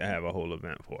don't need to have a whole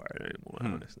event for it anymore,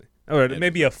 honestly. Or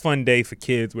maybe a fun day for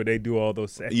kids where they do all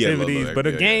those activities, but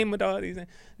a game with all these,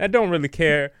 I don't really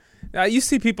care. You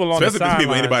see people on the sidelines.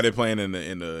 Especially anybody playing in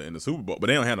the Super Bowl, but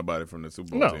they don't have nobody from the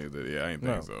Super Bowl teams. I ain't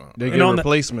think so. They get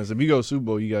replacements. If you go Super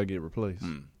Bowl, you gotta get replaced.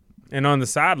 And on the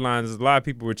sidelines, a lot of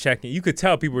people were checking. You could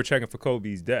tell people were checking for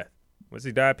Kobe's death. Once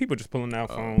he died, people just pulling out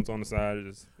phones on the side.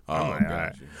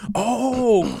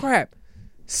 Oh, crap.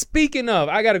 Speaking of,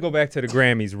 I got to go back to the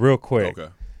Grammys real quick.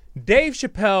 Okay. Dave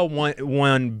Chappelle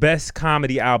won Best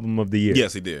Comedy Album of the Year.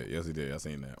 Yes, he did. I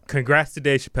seen that. Congrats to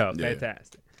Dave Chappelle. Yeah.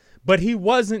 Fantastic. But he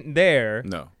wasn't there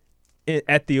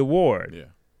at the award. Yeah.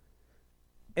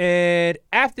 And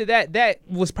after that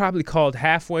was probably called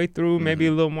halfway through, maybe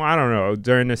a little more, I don't know,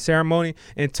 during the ceremony.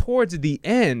 And towards the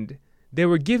end, they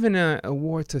were giving an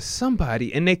award to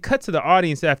somebody, and they cut to the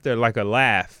audience after like a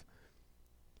laugh.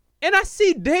 And I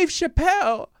see Dave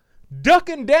Chappelle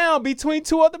ducking down between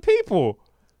two other people.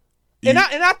 And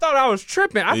I thought I was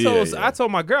tripping. I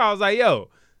told my girl, I was like, yo,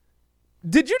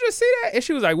 did you just see that? And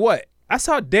she was like, what? I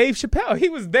saw Dave Chappelle. He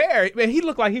was there, and he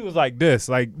looked like he was like this,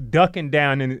 like ducking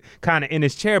down and kind of in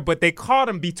his chair. But they caught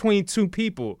him between two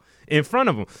people in front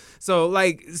of him. So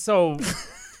I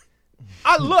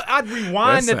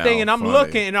rewind the thing, and I'm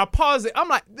looking, and I pause it. I'm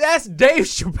like, that's Dave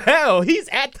Chappelle. He's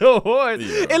at the awards.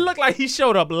 Yeah. It looked like he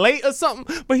showed up late or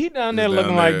something, but he down there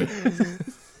looking like.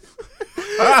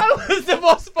 That was the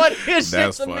most funniest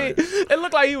shit to me. It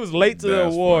looked like he was late to the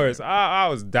awards. I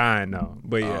was dying though,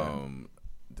 but yeah.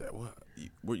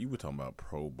 What you were talking about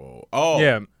Pro Bowl? Oh,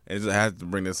 yeah. And I had to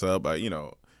bring this up. I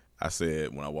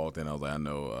said when I walked in, I was like, I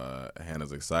know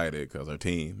Hannah's excited because her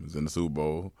team is in the Super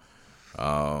Bowl.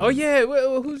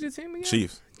 Who's your team again?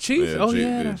 Chiefs. Chiefs.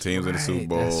 The team's in the Super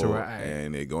Bowl. That's right.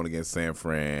 And they're going against San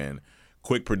Fran.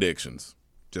 Quick predictions,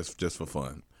 just for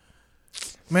fun.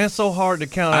 Man, it's so hard to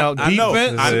count out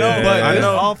defense. I know. But I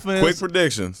know. Offense, quick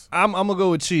predictions. I'm gonna go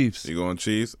with Chiefs. You going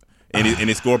Chiefs?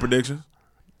 Any score predictions?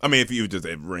 I mean, if you just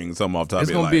ring something off top, it's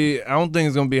gonna be. I don't think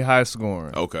it's gonna be high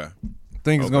scoring. Okay. I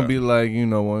think it's gonna be like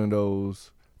one of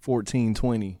those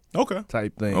 14-20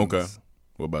 type things. Okay.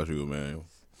 What about you, man?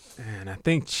 And I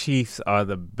think Chiefs are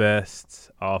the best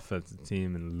offensive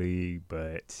team in the league,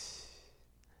 but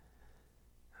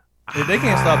if they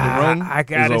can't stop the run, I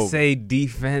gotta say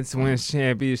defense wins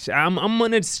championship. I'm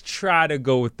gonna try to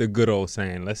go with the good old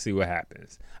saying. Let's see what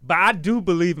happens. But I do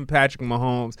believe in Patrick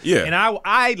Mahomes. Yeah. And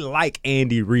I like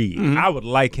Andy Reid. Mm-hmm. I would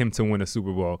like him to win a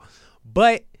Super Bowl.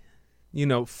 But,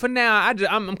 for now,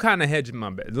 I'm kind of hedging my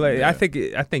bet. I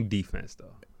think defense,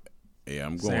 though. Yeah,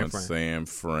 I'm going San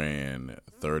Fran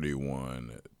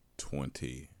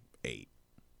 31-28.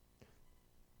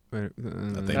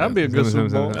 That'd be a good Super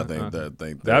Bowl. I think that'd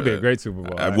be a great Super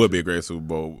Bowl. It would be a great Super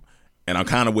Bowl. And I'm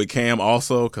kind of with Cam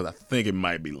also because I think it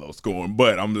might be low scoring.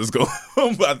 But I'm just going.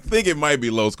 I think it might be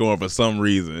low scoring for some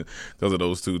reason because of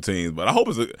those two teams. But I think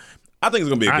it's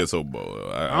gonna be a good Super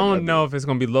Bowl. I don't know if it's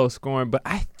gonna be low scoring, but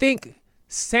I think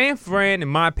San Fran, in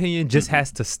my opinion, just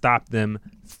has to stop them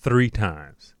 3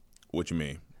 times. What you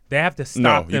mean? They have to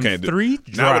stop them 3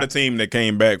 drops. Not with a team that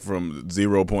came back from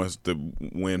 0 points to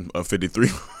win a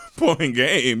 53-point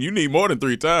game. You need more than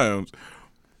 3 times.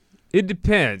 It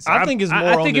depends. I think it's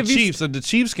more on the Chiefs. If the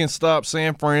Chiefs can stop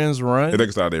San Fran's run, if they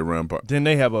can stop their run part, then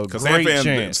they have a great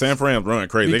chance. San Fran's running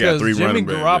crazy. Because they got 3 running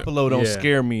backs. Jimmy Garoppolo don't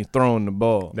scare me throwing the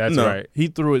ball. That's right. He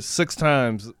threw it 6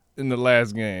 times in the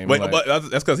last game. But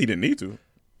that's because he didn't need to.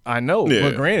 I know,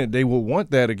 but granted, they will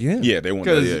want that again. Yeah, they want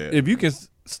that. Because if you can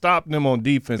stop them on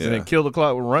defense and then kill the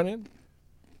clock with running,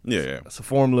 it's a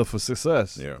formula for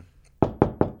success. Yeah.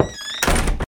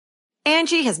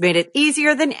 Angie has made it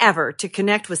easier than ever to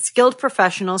connect with skilled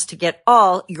professionals to get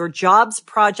all your jobs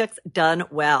projects done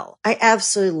well. I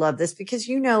absolutely love this because,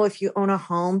 if you own a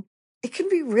home, it can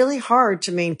be really hard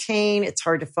to maintain. It's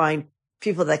hard to find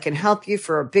people that can help you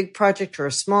for a big project or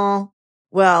a small.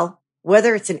 Well,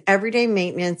 whether it's in everyday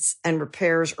maintenance and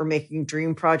repairs or making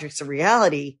dream projects a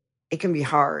reality, it can be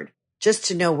hard just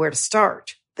to know where to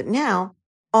start. But now,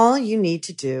 all you need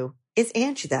to do is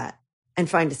Angie that and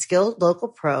find a skilled local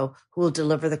pro who will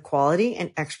deliver the quality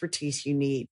and expertise you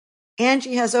need.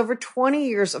 Angie has over 20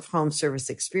 years of home service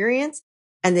experience,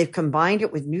 and they've combined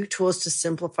it with new tools to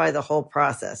simplify the whole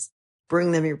process.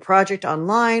 Bring them your project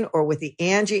online or with the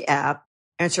Angie app.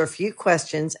 Answer a few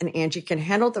questions, and Angie can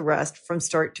handle the rest from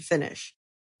start to finish.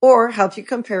 Or help you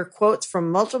compare quotes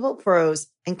from multiple pros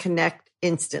and connect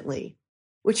instantly.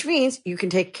 Which means you can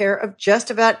take care of just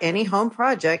about any home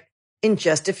project in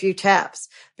just a few taps.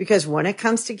 Because when it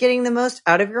comes to getting the most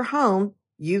out of your home,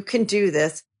 you can do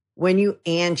this when you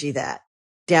Angie that.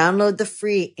 Download the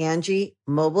free Angie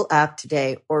mobile app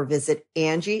today or visit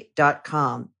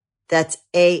Angie.com. That's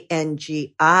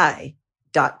ANGI.com.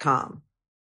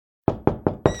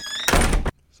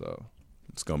 So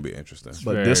it's going to be interesting.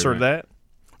 But this or that?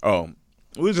 Oh,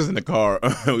 we were just in the car.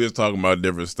 We was talking about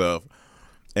different stuff.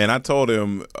 And I told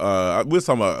him, we was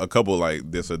talking about a couple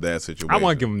like this or that situations. I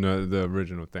want to give him the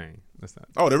original thing. That's not.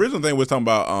 Oh, the original thing we was talking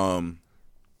about,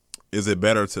 is it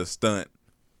better to stunt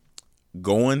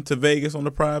going to Vegas on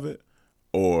the private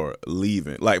or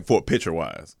leaving, like for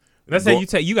picture-wise? Let's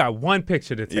say you got one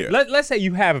picture to take. Yeah. Let's say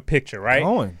you have a picture,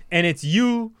 right? And it's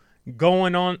you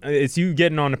going on, it's you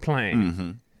getting on the plane.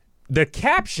 Mm-hmm. The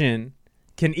caption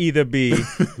can either be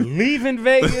leaving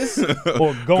Vegas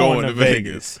or going to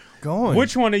Vegas. Going.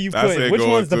 Which one are you putting? Which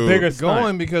one's the bigger stunt?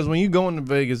 Going, because when you going to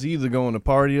Vegas, you either going to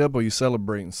party up or you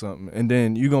celebrating something, and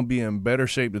then you're gonna be in better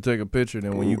shape to take a picture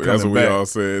than when you coming back. That's what we all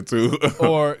said too.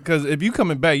 Or because if you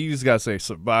coming back, you just gotta say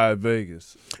survive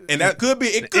Vegas, and that could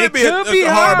be a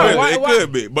hard one. It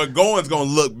could be, but going's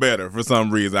gonna look better for some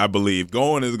reason. I believe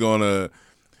going is gonna.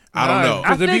 I don't know.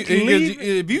 Because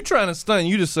if you trying to stunt,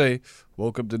 you just say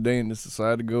woke up today and just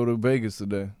decided to go to Vegas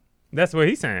today. That's what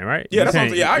he's saying, right? Yeah, that's what I'm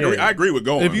saying. Yeah, I agree. I agree with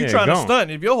going. If you're trying to stunt,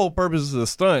 if your whole purpose is a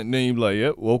stunt, then you be like,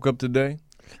 yep, woke up today.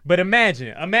 But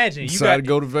imagine you decided to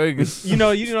go to Vegas. You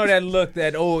know that look,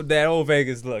 that old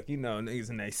Vegas look. Niggas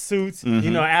in their suits.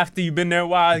 Mm-hmm. After you've been there a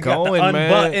while, you got the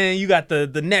unbutton, you got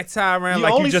the necktie around,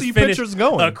 like you just finished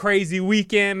a crazy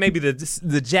weekend. Maybe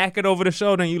the jacket over the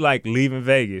shoulder, and you like leaving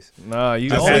Vegas. Nah, you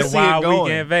only see it going.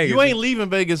 Weekend Vegas. You ain't leaving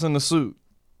Vegas in the suit.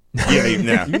 Yeah,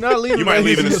 you're not leaving. You might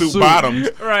leave in the suit bottoms.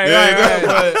 Right.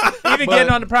 Even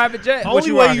getting on the private jet.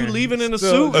 Only way you leaving in the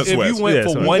suit if you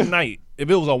went for one night. If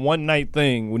it was a one night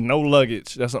thing with no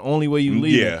luggage, that's the only way you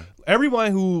leave. Yeah.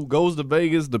 Everyone who goes to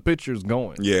Vegas, the picture's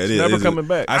going. Yeah, it's never coming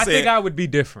back. I think I would be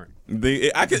different.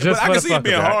 I can see it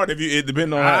being hard if you. It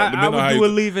depends on how. I would do a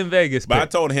leave in Vegas. But I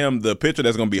told him the picture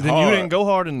that's gonna be hard. You didn't go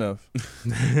hard enough.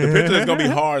 The picture that's gonna be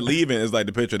hard leaving is like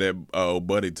the picture that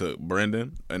Buddy took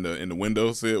Brendan in the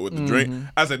window sit with the drink.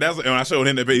 I said that's, and I showed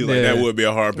him that picture. He's like, that would be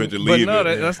a hard picture leaving. But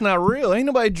no, that's not real. Ain't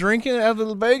nobody drinking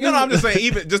after Vegas. No, I'm just saying,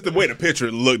 even just the way the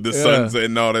picture looked, the sunset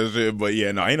and all that shit. But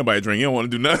yeah, no, ain't nobody drinking. You don't want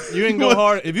to do nothing. You ain't go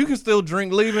hard. If you can still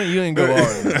drink leaving, you ain't go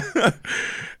hard.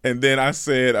 And then I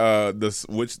said this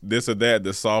or that,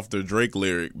 the softer Drake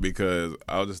lyric, because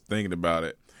I was just thinking about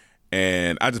it.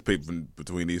 And I just picked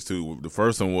between these two. The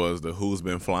first one was the "Who's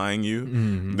Been Flying You."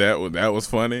 Mm-hmm. That was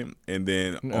funny. And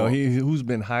then who's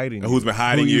been hiding? Who's been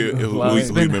hiding you?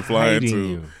 Who's been flying to?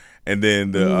 You? And then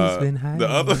the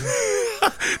other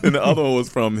then the other one was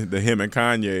from him and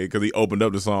Kanye, because he opened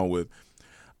up the song with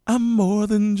 "I'm more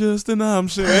than just an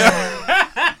option."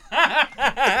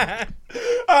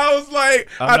 I was like,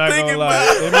 I think it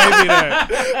may be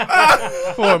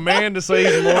that. For a man to say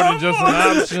he's more than just an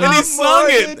option. And he sung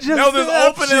it. That was his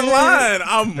opening line.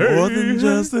 I'm more than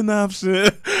just an option.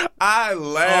 I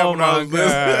laughed when I was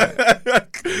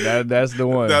listening. That's the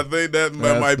one. I think that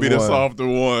might be the softer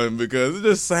one because it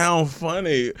just sounds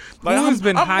funny. Like who's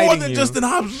been hiding more than you? Just an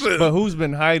option. But who's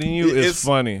been hiding you is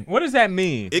funny. What does that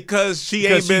mean? Because she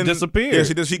ain't been disappeared.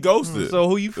 Yeah, she ghosted. So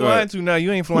who you flying to now?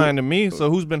 You ain't flying to me.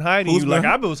 So who's been hiding you? Like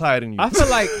I was hiding you. I feel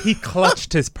like he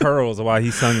clutched his pearls while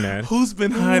he sung that. Who's been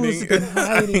hiding? Who's been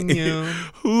hiding you?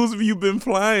 Who's you been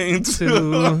flying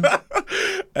to?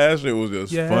 That shit was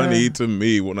just funny to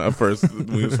me when we first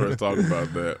talking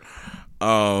about that.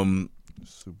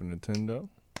 Super Nintendo.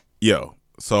 Yo,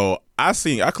 so I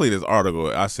cleared this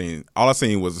article. All I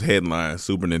seen was headline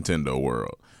Super Nintendo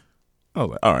World. I was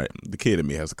like, all right, the kid in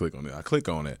me has to click on it. I click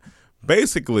on it.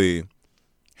 Basically,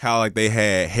 how like they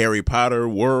had Harry Potter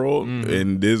World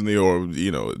in Disney or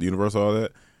Universal, all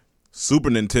that. Super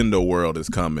Nintendo World is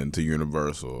coming to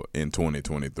Universal in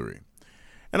 2023.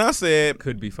 And I said,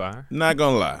 could be fire. Not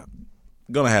gonna lie,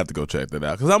 gonna have to go check that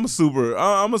out because I'm a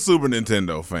Super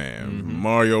Nintendo fan,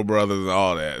 Mario Brothers and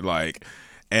all that. Like,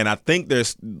 and I think they're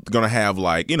gonna have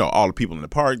like all the people in the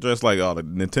park dressed like all the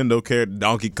Nintendo characters,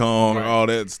 Donkey Kong, all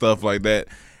that stuff like that.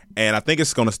 And I think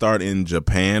it's gonna start in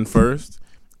Japan first,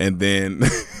 and then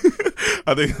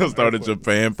I think it'll start in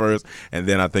Japan first, and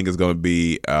then I think it's gonna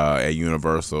be at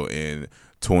Universal in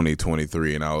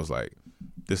 2023. And I was like,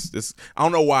 This I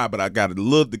don't know why, but I got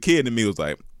the kid in me was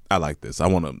like, I like this. I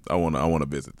wanna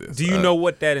visit this. Do you know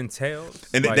what that entails?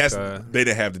 And like, they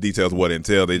didn't have the details of what it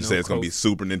entails. They just said it's gonna be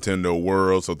Super Nintendo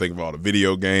World. So think of all the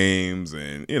video games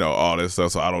and all this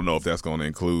stuff. So I don't know if that's gonna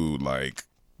include like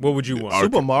what would you want?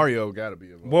 Super Mario gotta be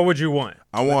involved. What would you want?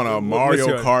 I want a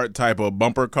Mario Kart type of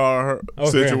bumper car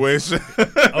situation.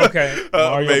 Okay.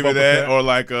 Maybe that or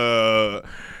like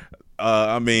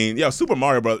Super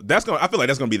Mario Brothers. I feel like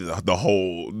that's gonna be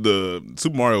the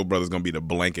Super Mario Brothers gonna be the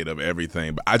blanket of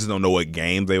everything. But I just don't know what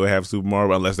games they would have Super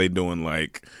Mario unless they doing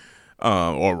like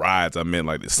or rides. I meant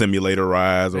like the simulator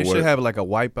rides. They should have like a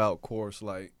Wipeout course,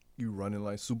 like you running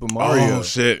like Super Mario. Oh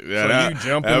shit! Yeah, so you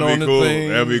jumping on the thing.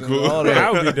 That'd be cool.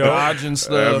 That would be dope. Dodging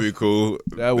stuff. That'd be cool.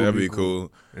 That'd be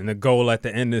cool. And the goal at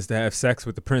the end is to have sex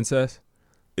with the princess.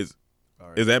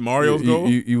 Is that Mario's goal? I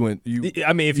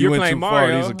mean, if you're playing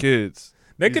Mario, these are kids.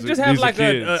 They could just have like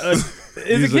a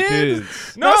These are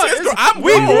kids. No,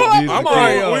 we grew up. I'm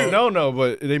Mario. No,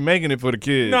 but they making it for the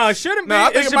kids. No, it shouldn't be. No,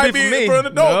 I think it might be for an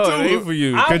adult too. It ain't for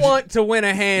you. I want to win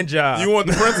a hand job. You want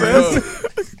the princess?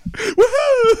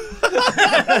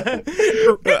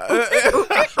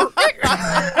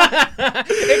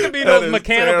 It could be those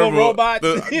mechanical robots.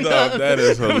 That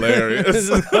is hilarious.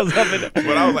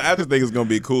 But I just think it's gonna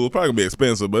be cool. It's probably gonna be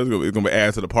expensive, but it's gonna be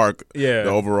added to the park. Yeah. The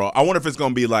overall. I wonder if it's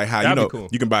gonna be like how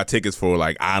you can buy tickets for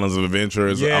like Islands of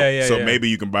Adventures. So maybe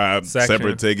you can buy a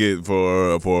separate ticket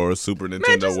for Super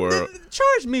Nintendo World.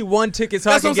 Charge me one ticket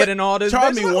so I can get in all this.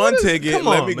 Charge me one ticket.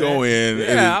 Let me go in.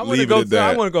 Yeah, I want to go.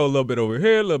 I want to go a little bit over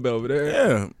here, a little bit over there.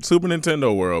 Yeah, Super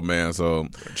Nintendo World, man. So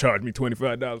charge me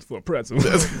 $25 for a pretzel.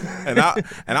 and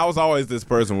I was always this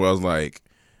person where I was like,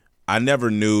 I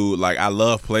never knew, like, I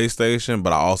love PlayStation,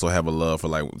 but I also have a love for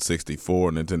like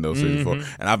 64, Nintendo 64,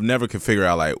 and I've never could figure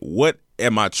out like what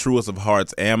am I truest of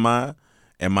hearts? Am I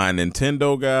a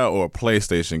Nintendo guy or a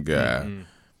PlayStation guy?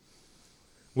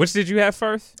 Which did you have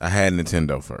first? I had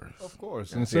Nintendo first. Of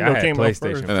course. Nintendo came out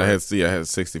first. And I had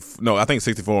 60. No, I think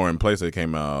 64 and PlayStation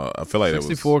came out. I feel like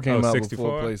 64 came out 64?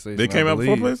 before PlayStation. They came out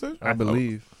before PlayStation?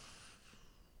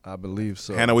 I believe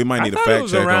so. Hannah, we might need a fact check on that. I thought it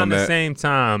was around the same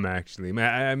time, actually.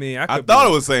 I thought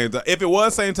it was the same time. If it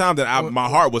was the same time, then my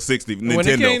heart was Nintendo first. When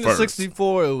it came to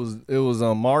 64, it was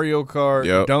Mario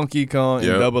Kart, Donkey Kong,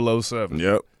 and 007.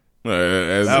 Yep.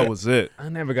 That was it. I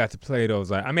never got to play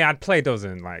those. I played those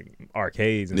in like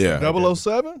arcades and stuff.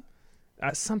 007?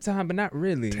 Sometime, but not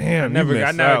really. Damn, I never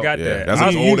got that. That's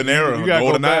a golden era. You gotta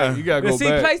go back. You gotta go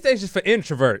back. PlayStation's for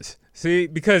introverts. See,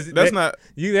 because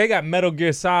they got Metal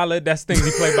Gear Solid. That's things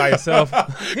you play by yourself.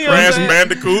 Crash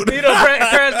Bandicoot.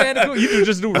 Crash Bandicoot. You can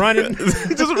just do running.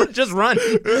 just run.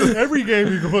 Every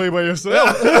game you can play by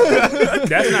yourself.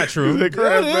 That's not true.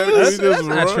 Crash Bandicoot. That's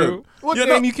not true. What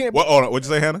game you can't? What'd you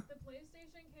say, Hannah? The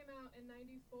PlayStation came out in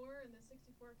 '94 and the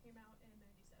 64 came out in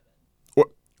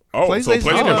 '97. Oh, PlayStation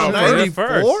came out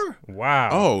 94? Wow.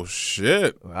 Oh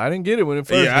shit! I didn't get it when it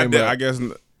first came out. I guess.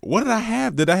 What did I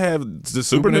have? Did I have the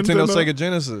Super Nintendo, Nintendo? Sega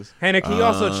Genesis? Hannah, can you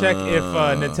also check if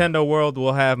Nintendo World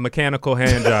will have mechanical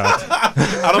hand jobs?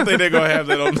 I don't think they're gonna have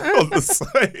that on the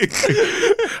site.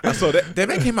 So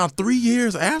that came out 3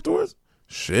 years afterwards.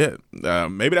 Shit.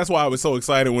 Maybe that's why I was so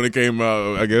excited when it came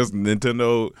out. I guess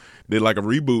Nintendo did like a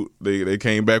reboot. They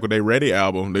came back with their Ready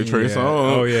album. They Trey Songz.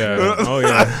 Oh yeah.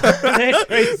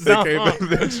 They came back with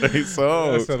their Trey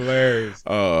Songz. That's hilarious.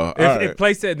 If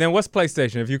PlayStation, then what's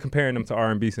PlayStation? If you're comparing them to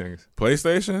R&B singers,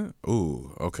 PlayStation.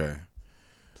 Ooh, okay.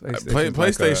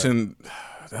 PlayStation.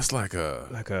 That's like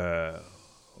a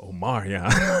Omarion.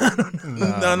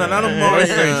 No, not Omarion.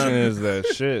 PlayStation is that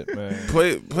shit, man.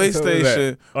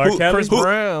 PlayStation. Chris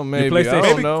Brown, maybe. I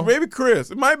don't know. Maybe Chris.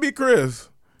 It might be Chris.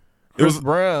 Chris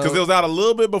Brown, because it was out a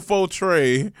little bit before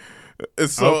Trey.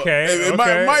 So it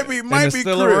might be Chris,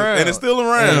 and it's still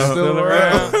around.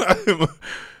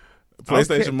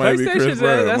 PlayStation might be Chris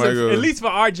Brown. At least for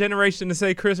our generation to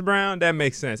say Chris Brown, that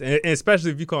makes sense, and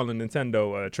especially if you call it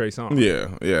Nintendo Trey Songz.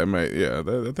 Yeah, it might. Yeah,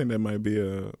 I think that might be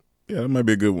that might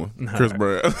be a good one. Chris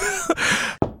Brown.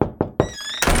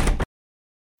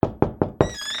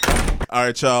 All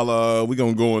right, y'all. We're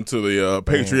going to go into the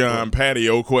Patreon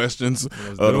patio questions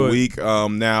of the week.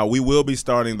 Now, we will be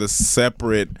starting the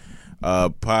separate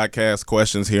podcast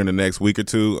questions here in the next week or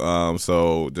two.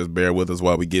 So just bear with us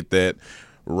while we get that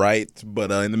right.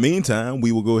 But in the meantime,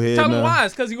 we will go ahead and... Tell them why.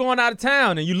 It's because you're going out of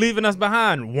town and you're leaving us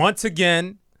behind once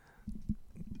again.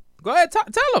 Go ahead. Tell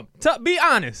them. Be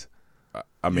honest.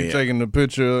 I mean, you taking the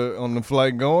picture on the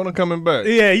flight going or coming back?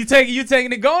 Yeah, you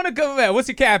taking it going or coming back? What's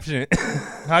your caption?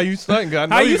 How you stunting? I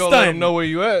know you gonna let them know where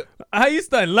you at. How you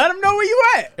stunting? Let them know where you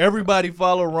at. Everybody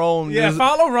follow Rome. Yeah,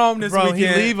 follow Rome this weekend. He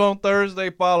leave on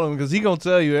Thursday. Follow him because he gonna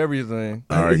tell you everything.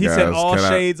 All right, he guys, said all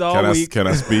shades all week. Can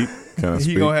I speak?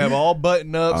 He gonna have all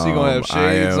button ups. He gonna have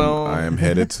shades on. I am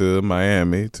headed to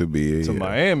Miami to be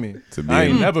Miami. I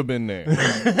ain't never been there.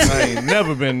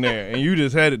 And you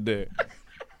just headed there.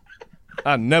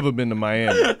 I've never been to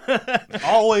Miami.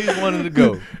 Always wanted to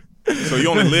go. So you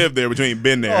only lived there, but you ain't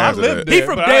been there. I lived there. He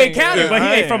from Dade County, but he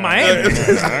ain't from Miami.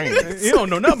 He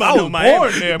don't know nothing about Miami.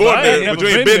 Born there, but you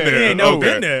ain't been there. He ain't never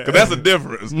been there. Because that's the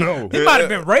difference. No. He might have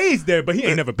been raised there, but he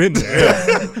ain't never been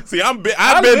there. See, I've been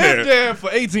there. there for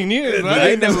 18 years. I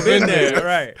ain't never been there.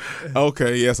 Right.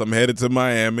 Okay, yes, I'm headed to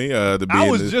Miami. To be I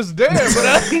was just there, but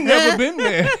I ain't never been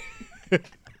there.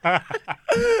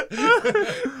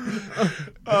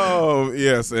 Oh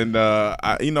yes, and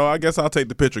I guess I'll take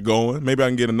the picture going. Maybe I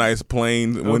can get a nice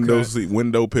plain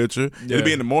window picture. Yeah. It'll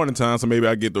be in the morning time, so maybe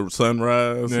I get the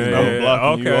sunrise. I'm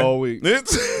blocking you all week. I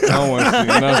don't want to see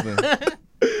nothing.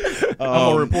 I'm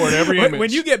gonna report every image.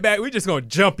 When you get back, we're just gonna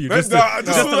jump you. Just to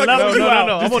level you out.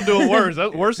 No. I'm gonna do it worse.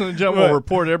 That's worse than the jump. I'm gonna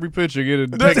report every picture, get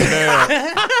it taken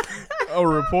down. I'll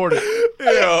report it.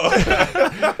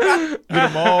 Get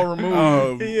them all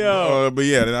removed. But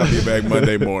yeah, then I'll be back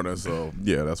Monday morning. So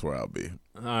yeah, that's where I'll be.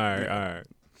 All right.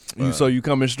 So you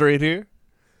coming straight here?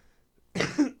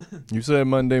 You said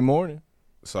Monday morning.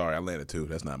 Sorry, I landed too.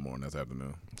 That's not morning. That's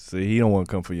afternoon. See, he don't want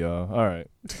to come for y'all. All right.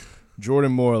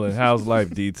 Jordan Moreland, how's life,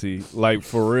 DT? Like,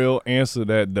 for real, answer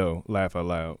that, though. Laugh out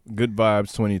loud. Good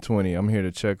vibes 2020. I'm here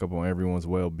to check up on everyone's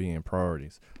well-being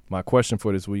priorities. My question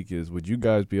for this week is, would you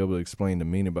guys be able to explain the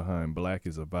meaning behind Black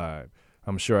is a Vibe?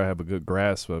 I'm sure I have a good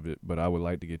grasp of it, but I would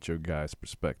like to get your guys'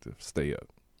 perspective. Stay up.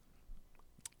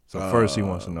 So first he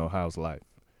wants to know, how's life?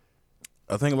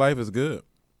 I think life is good.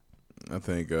 I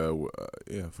think,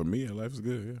 for me, life is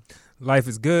good, yeah. Life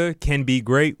is good, can be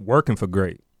great, working for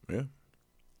great. Yeah.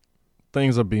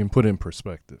 Things are being put in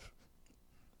perspective.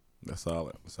 That's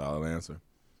solid. Solid answer.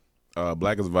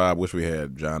 Black is a Vibe. Wish we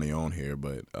had Johnny on here,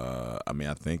 but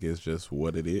I think it's just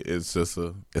what it is. It's just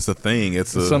it's a thing.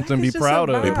 It's something to be proud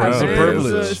of. Be proud of. It's a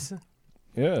privilege.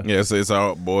 Yeah. It's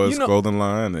our boys' clothing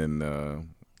line, and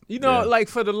like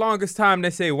for the longest time they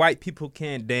say white people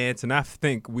can't dance, and I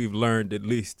think we've learned at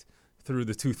least through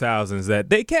the 2000s that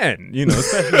they can,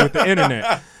 especially with the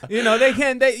internet. They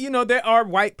can. There are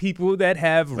white people that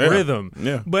have rhythm.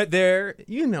 Yeah. But there,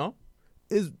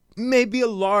 is maybe a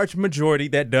large majority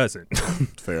that doesn't.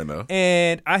 Fair enough.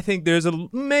 And I think there's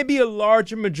maybe a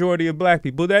larger majority of black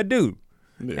people that do.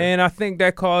 Yeah. And I think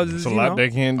that causes a lot they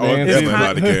can't dance.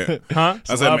 Everybody can. Huh?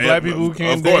 I said black people who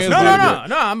can't dance.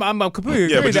 No. I'm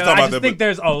completely agree. I just think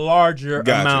there's a larger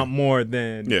amount more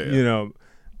than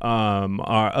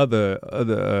our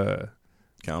other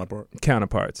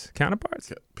counterparts,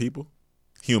 people,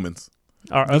 humans.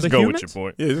 Our just other go humans? with your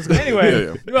point. Yeah, just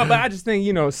anyway, but I just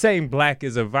think saying black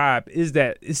is a vibe is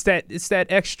that it's that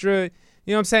extra. You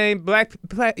know what I'm saying? Black.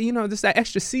 Just that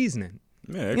extra seasoning.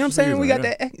 Yeah, you know what I'm saying? We got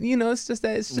that. It's just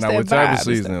that. It's just now, that what vibe. type of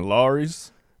seasoning?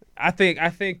 Lawry's. I think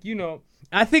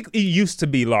I think it used to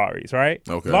be Lawry's, right?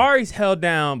 Okay. Lawry's held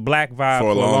down Black Vibe for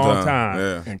a long time.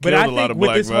 Yeah. But I think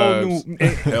with this whole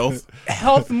new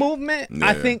health movement,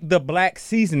 I think the black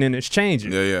seasoning is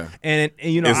changing. Yeah. And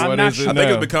I'm not sure. I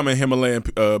think it's becoming Himalayan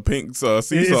pink sea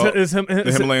salt.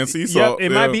 The Himalayan sea salt.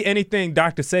 It might be anything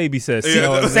Dr. Sabi says.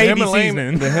 Sabi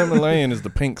seasoning. The Himalayan is the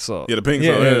pink salt. Yeah, the pink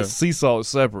salt. Yeah. Sea salt is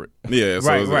separate. Yeah,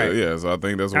 so right. Yeah, so I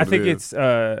think that's what I think it's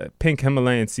pink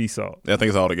Himalayan sea salt. I think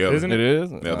it's all together. Isn't it? It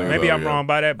is. Yeah, maybe I'm wrong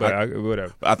by that, but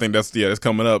whatever. I think it's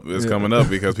coming up. It's coming up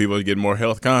because people are getting more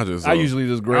health conscious. So. I usually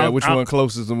just grab which one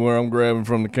closest to where I'm grabbing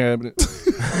from the cabinet.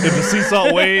 If the sea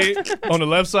salt way on the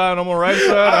left side, I'm on the right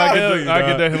side.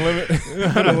 I get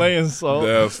that Himalayan salt.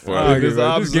 That's funny.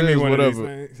 Just give me one whatever.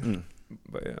 of these things.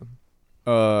 But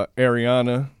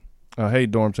Ariana. Hey,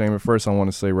 Dormtainment. First, I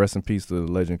want to say rest in peace to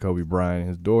the legend Kobe Bryant and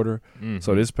his daughter. Mm-hmm.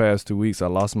 So this past 2 weeks, I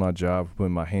lost my job for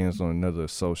putting my hands on another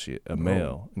associate, a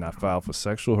male, and I filed for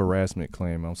sexual harassment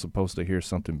claim. I'm supposed to hear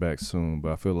something back soon,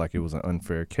 but I feel like it was an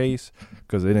unfair case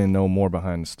because they didn't know more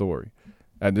behind the story.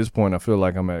 At this point, I feel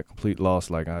like I'm at a complete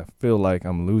loss. Like, I feel like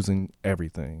I'm losing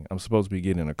everything. I'm supposed to be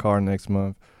getting a car next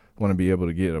month. Want to be able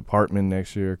to get an apartment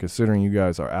next year. Considering you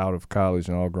guys are out of college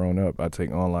and all grown up, I take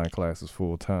online classes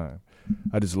full time.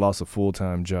 I just lost a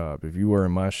full-time job. If you were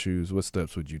in my shoes, what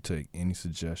steps would you take? Any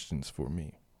suggestions for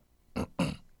me?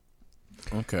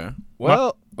 Okay.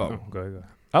 Well, go ahead.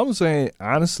 I was saying,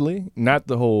 honestly, not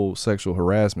the whole sexual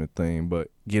harassment thing, but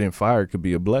getting fired could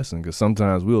be a blessing because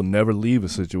sometimes we'll never leave a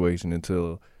situation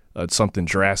until something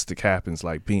drastic happens,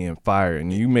 like being fired.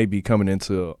 And you may be coming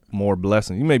into more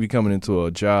blessing. You may be coming into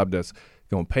a job that's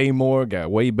going to pay more, got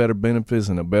way better benefits,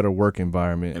 and a better work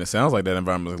environment. And it sounds like that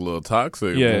environment is a little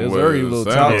toxic. Yeah, it's very a little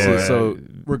toxic. Yeah. So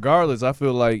regardless, I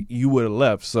feel like you would have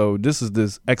left. So this is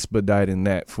this expediting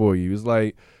that for you. It's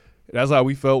like, that's how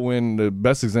we felt when the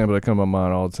best example that comes to my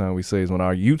mind all the time we say is when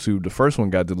our YouTube, the first one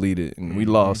got deleted and we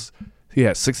lost. He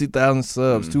had 60,000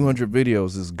 subs, 200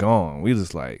 videos is gone. We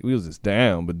was just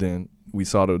down. But then we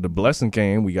saw the blessing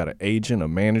came. We got an agent, a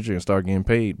manager, and started getting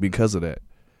paid because of that.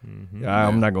 Mm-hmm.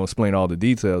 I'm not going to explain all the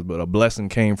details, but a blessing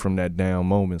came from that down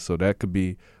moment. So that could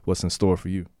be what's in store for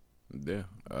you. Yeah.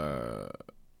 I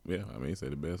mean, you say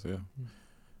the best, yeah.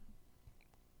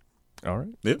 All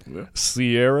right. Yeah.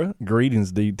 Sierra,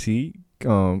 greetings, DT.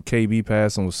 KB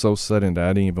passing was so sudden that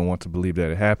I didn't even want to believe that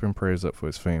it happened. Prayers up for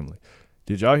his family.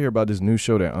 Did y'all hear about this new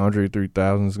show that Andre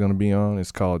 3000 is going to be on?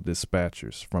 It's called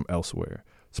Dispatchers from Elsewhere.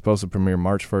 It's supposed to premiere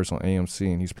March 1st on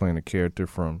AMC, and he's playing a character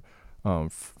from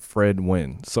Fred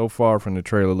Wynn. So far from the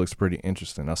trailer, looks pretty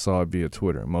interesting. I saw it via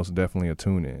Twitter. Most definitely a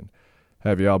tune-in.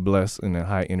 Have y'all blessed in a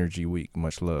high-energy week.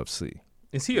 Much love, C.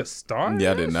 Is he a star?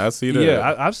 Yeah, I did not see that.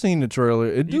 Yeah, I've seen the trailer.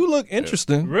 It do look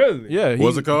interesting. Really? Yeah.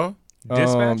 What's it called?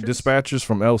 Dispatchers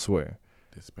from Elsewhere.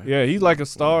 Yeah, he's like a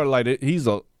star. Like he's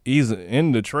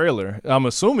in the trailer. I'm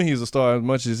assuming he's a star as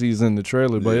much as he's in the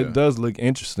trailer, but it does look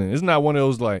interesting. It's not one of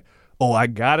those like, oh, I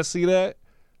gotta see that.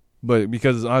 But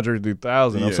because it's Andre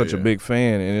 3000, I'm such a big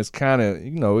fan, and it's kind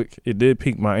of, it did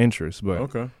pique my interest.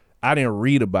 But I didn't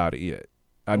read about it yet.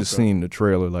 I just seen the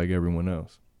trailer like everyone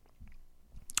else.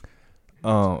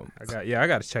 I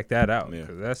got to check that out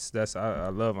because that's I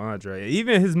love Andre.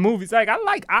 Even his movies, like I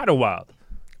like Idlewild.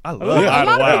 I love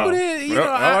Idlewild. A lot of people did,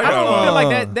 I don't feel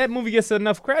like that movie gets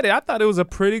enough credit. I thought it was a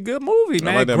pretty good movie,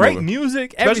 man. Like great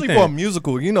music, especially everything. for a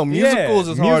musical. Musicals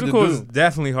is hard to do. Musicals is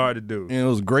definitely hard to do. And it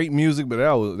was great music, but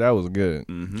that was good.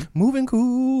 Mm-hmm. Moving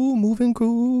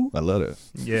cool. I love that.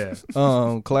 Yeah.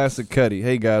 Classic Cuddy.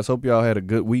 Hey guys, hope y'all had a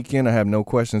good weekend. I have no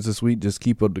questions this week. Just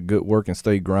keep up the good work and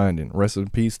stay grinding. Rest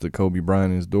in peace to Kobe Bryant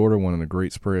and his daughter. One of the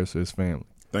great prayers for his family.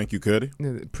 Thank you, Cuddy.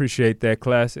 Appreciate that,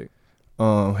 classic.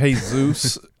 Hey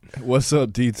Zeus. What's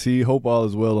up, DT? Hope all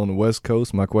is well on the West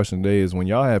Coast. My question today is, when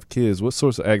y'all have kids, what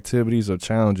sorts of activities or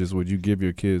challenges would you give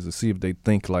your kids to see if they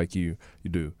think like you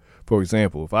do? For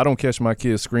example, if I don't catch my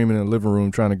kids screaming in the living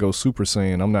room trying to go Super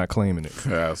Saiyan, I'm not claiming it.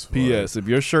 P.S. If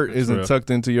your shirt isn't tucked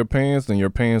into your pants, then your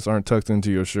pants aren't tucked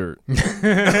into your shirt. He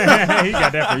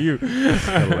got that for you.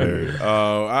 Hilarious.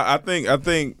 I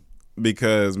think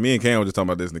because me and Cam were just talking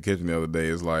about this in the kitchen the other day,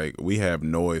 is like we have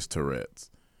noise Tourette's.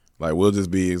 Like we'll just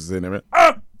be sitting there,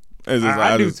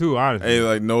 I do too, honestly. Hey,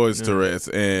 like noise Tourette's,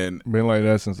 and been like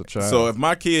that since a child. So if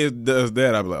my kid does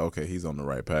that, I'll be like, okay, he's on the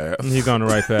right path. He's on the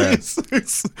right path.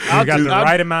 You got the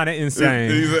right amount of insane.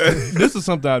 This is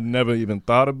something I've never even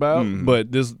thought about,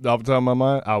 but this off the top of my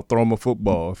mind, I'll throw him a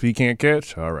football. If he can't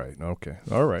catch, all right, okay,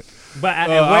 all right. But at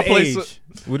what age? What's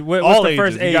the ages.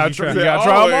 first age you gotta try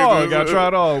it all. You gotta try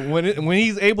it all. When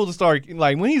he's able to start,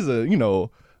 like when he's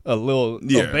a little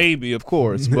baby, of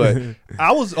course, but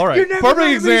I was all right.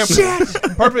 Perfect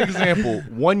example.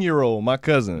 1-year-old, my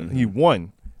cousin, he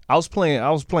won. I was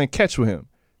playing catch with him.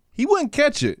 He wouldn't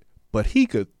catch it, but he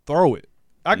could throw it.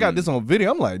 I got this on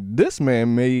video. I'm like, this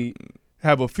man may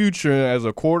have a future as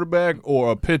a quarterback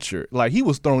or a pitcher. Like, he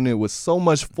was throwing it with so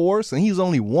much force, and he's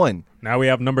only 1. Now we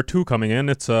have number 2 coming in.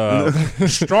 It's a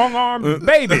strong arm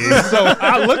baby. So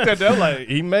I looked at that like,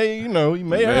 he may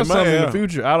have something in the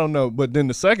future. I don't know. But then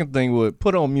the second thing would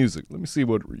put on music. Let me see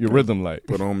what your rhythm like.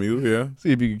 Put on music, yeah.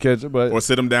 See if you can catch it. Or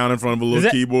sit him down in front of a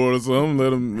little keyboard or something.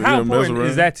 Let him how mess important around.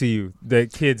 Is that to you? The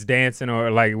kids dancing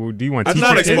or like, do you want to teach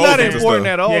It's not important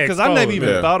at all because I never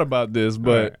even thought about this,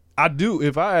 but. Right. I do.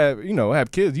 If I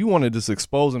have kids, you want to just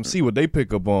expose them, see what they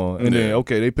pick up on, and then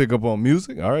they pick up on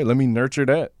music. All right, let me nurture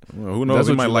that. Well, who knows?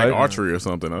 They might like archery or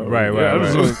something. Right.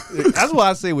 That's why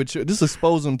I say just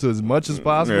expose them to as much as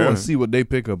possible and see what they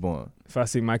pick up on. If I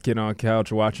see my kid on a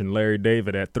couch watching Larry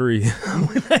David at 3, that's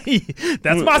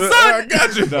my son. I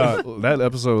got you. That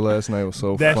episode last night was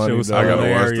so that funny. That was I gotta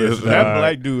watch this. That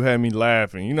black dude had me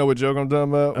laughing. You know what joke I'm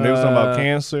talking about? When they was talking about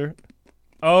cancer.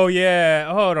 Oh,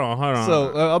 yeah. Hold on. So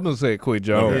I'm going to say a quick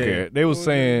joke. Okay. They were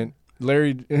saying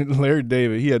Larry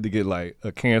David, he had to get like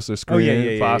a cancer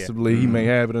screening, possibly. He may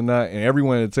have it or not. And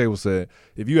everyone at the table said,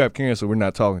 if you have cancer, we're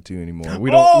not talking to you anymore. We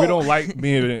don't like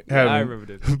dealing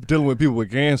with people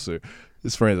with cancer.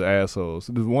 His friends are assholes.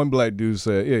 So this one black dude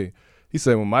said, he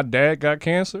said, when my dad got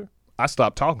cancer, I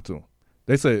stopped talking to him.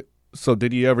 They said, so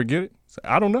did he ever get it? I said,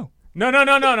 I don't know.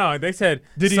 No. They said,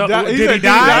 did he die? Did he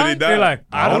die? They're like,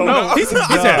 I don't know. He said,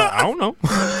 I don't know.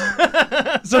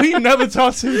 So he never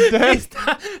talked to his dad?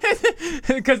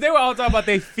 Because they were all talking about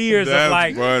their fears of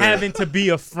like having to be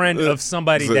a friend of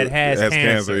somebody that has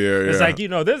cancer. It's like,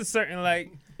 there's a certain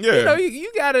like,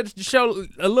 you got to show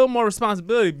a little more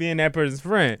responsibility being that person's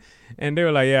friend. And they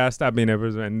were like, I stopped being that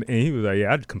person. And he was like,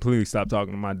 I completely stopped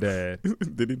talking to my dad.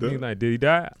 Did he die? He was like, did he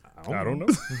die? I don't know.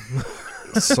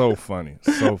 So funny.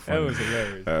 That was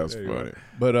hilarious. That was funny.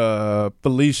 But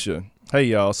Felicia, hey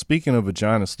y'all, speaking of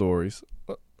vagina stories,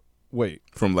 wait.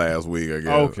 From last week, I guess.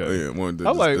 Okay.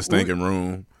 The stinking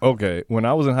room. Okay. When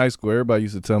I was in high school, everybody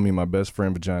used to tell me my best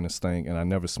friend vagina stank, and I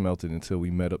never smelt it until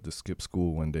we met up to skip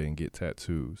school one day and get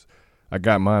tattoos. I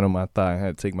got mine on my thigh and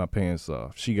had to take my pants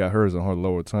off. She got hers on her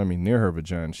lower tummy near her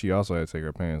vagina. She also had to take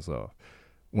her pants off.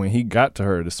 When he got to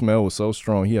her, the smell was so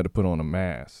strong he had to put on a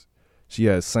mask. She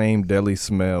had the same deadly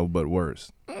smell, but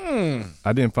worse.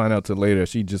 I didn't find out till later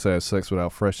she just had sex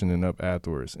without freshening up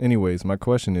afterwards. Anyways, my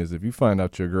question is, if you find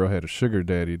out your girl had a sugar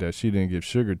daddy that she didn't give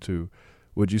sugar to,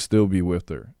 would you still be with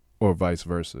her? Or vice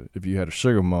versa? If you had a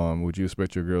sugar mom, would you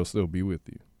expect your girl to still be with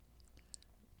you?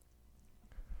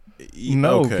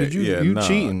 No, because you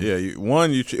cheating. Yeah,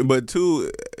 you cheating. But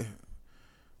 2,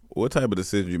 what type of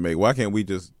decision you make? Why can't we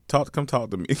just come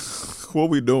talk to me? What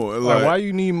we doing? Like, why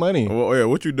you need money? Well,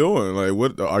 what you doing? Like,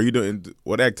 what are you doing?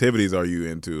 What activities are you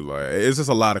into? Like, it's just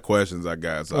a lot of questions I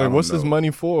got. So what's this money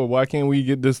for? Why can't we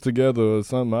get this together or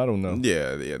something? I don't know.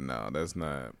 Yeah, no, that's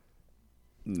not.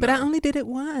 No. But I only did it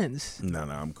once. No,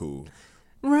 I'm cool.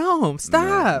 Rome,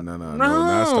 stop. No,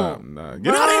 not stop. No.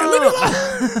 Get out of here. Leave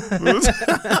me alone.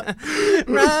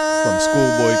 From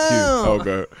Schoolboy Q.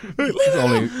 Okay. There's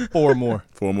only 4 more.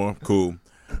 4 more? Cool.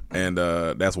 And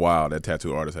that's wild. That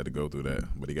tattoo artist had to go through that,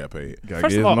 but he got paid.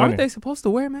 First of all, aren't they supposed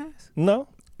to wear masks? No,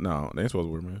 they ain't supposed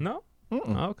to wear masks. No?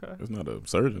 Oh, okay. It's not a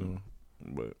surgeon.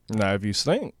 But now, if you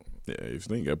stink. Yeah, if you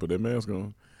stink, you got to put that mask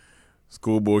on.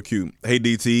 Schoolboy Q. Hey,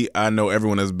 DT, I know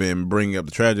everyone has been bringing up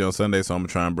the tragedy on Sunday, so I'm going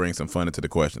to try and bring some fun into the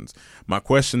questions. My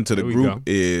question to the group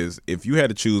is, if you had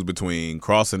to choose between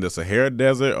crossing the Sahara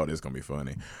Desert, this is going to be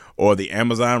funny, or the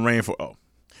Amazon rainforest,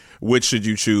 which should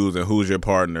you choose and who's your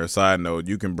partner? Side note,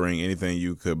 you can bring anything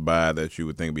you could buy that you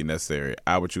would think would be necessary.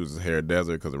 I would choose the Sahara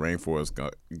Desert because the rainforest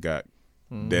got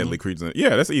deadly creatures in it.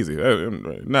 Yeah, that's easy.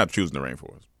 I'm not choosing the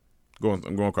rainforest.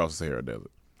 I'm going across the Sahara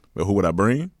Desert. But who would I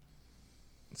bring?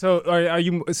 So are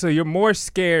you? So you're more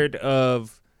scared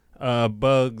of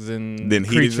bugs and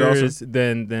creatures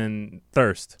than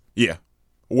thirst? Yeah,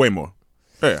 way more.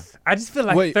 Yeah. I just feel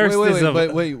like thirst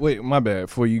is wait. My bad.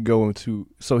 Before you go into,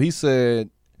 so he said,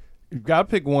 you gotta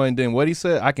pick one. Then what he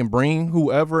said, I can bring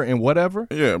whoever and whatever.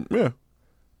 Yeah.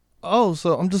 Oh,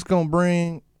 so I'm just gonna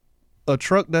bring a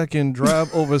truck that can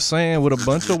drive over sand with a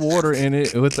bunch of water in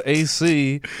it with the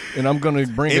AC, and I'm gonna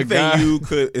bring anything a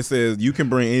guy. It says you can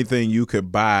bring anything you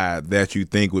could buy that you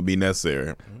think would be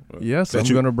necessary. Yes, I'm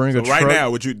gonna bring a truck. Right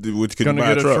now, could you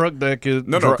buy a truck? That could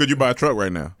could you buy a truck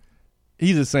right now?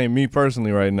 He's just saying me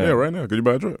personally right now. Yeah, right now. Could you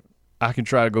buy a truck? I can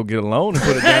try to go get a loan and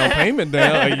put a down payment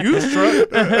down. A used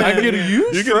truck. I can get a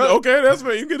used truck. Okay, that's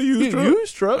fair. You get a used truck.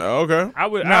 Used truck. Okay.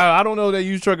 I don't know that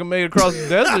used truck can make it across the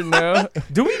desert now.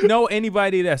 Do we know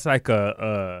anybody that's like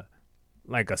a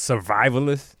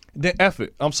survivalist? Then F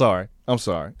it. I'm sorry.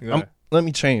 Let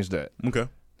me change that. Okay.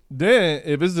 Then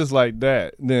if it's just like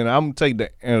that, then I'm gonna take the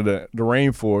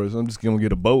rainforest. I'm just gonna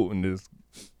get a boat and just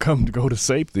go to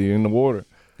safety in the water.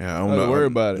 Yeah, I don't worry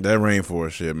about it. That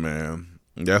rainforest shit, man.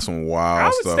 That's some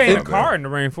wild stuff. I would stay in a car in the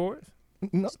rainforest.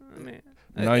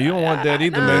 No, you don't want that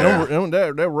either, man.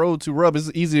 That road too rough.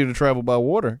 It's easier to travel by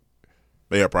water.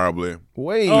 Yeah, probably.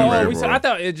 I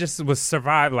thought it just was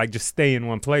survive, like just stay in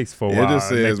one place for a while. It just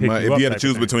says if you had to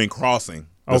choose between crossing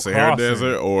the Sahara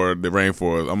Desert or the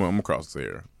rainforest, I'm gonna cross the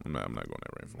Sahara. I'm not going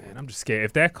that rainforest. Man, I'm just scared.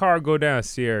 If that car go down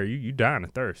Sierra, you dying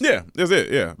of thirst. Yeah, that's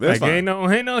it. Yeah, that's fine.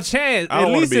 Ain't no chance. I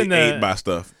don't want to be ate by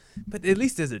stuff. But at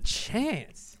least there's a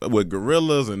chance. With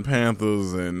gorillas and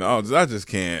panthers and all, I just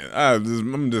can't.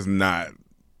 I'm just not.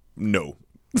 No.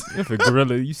 If a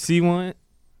gorilla, you see one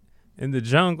in the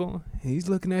jungle, he's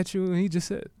looking at you and he just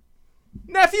said,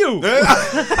 "Nephew."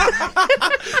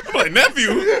 I'm like, nephew?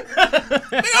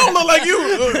 They don't look like you.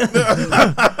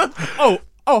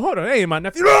 Oh, hold on. That ain't my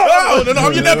nephew. No,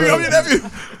 I'm your nephew.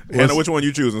 Hannah, which one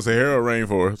you choosing, Sahara or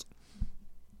rainforest?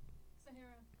 Sahara,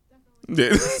 definitely.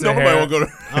 Yeah. Nobody won't go to.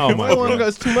 Oh my God.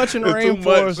 It's too much in the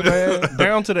rainforest, man.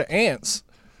 Down to the ants.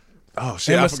 Oh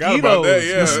shit! And I forgot about that.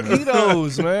 Yeah,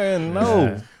 mosquitoes, man.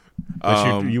 No.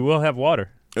 But you will have water.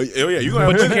 Oh yeah, you gonna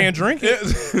have. But you can't drink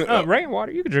it.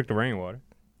 Rainwater. You can drink the rainwater.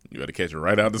 You got to catch it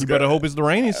right out the sky. You better hope it's the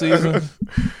rainy season.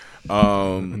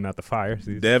 Not the fire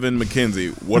season. Devin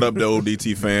McKenzie, what up, the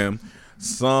ODT fam?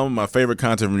 Some of my favorite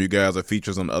content from you guys are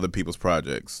features on other people's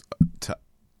projects.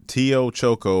 Tio,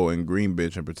 Choco, and Green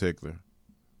Bitch in particular.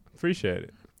 Appreciate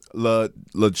it.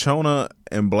 LaChona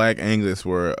and Black Angus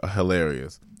were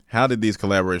hilarious. How did these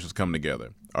collaborations come together?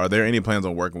 Are there any plans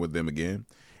on working with them again?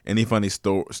 Any funny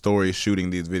stories shooting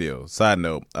these videos? Side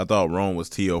note, I thought Rome was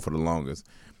T.O. for the longest.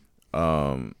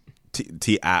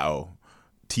 T-I-O.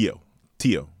 T.O.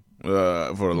 For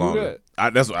the longest.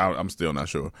 I'm still not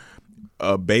sure.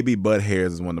 Baby butt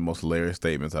hairs is one of the most hilarious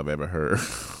statements I've ever heard.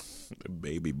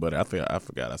 Baby butt. I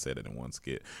forgot I said it in one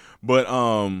skit. But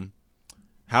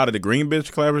how did the Green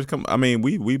Bitch collaboration come? I mean,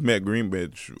 we met Green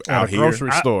Bitch out here.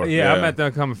 Grocery store. I met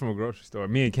them coming from a grocery store.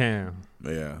 Me and Cam.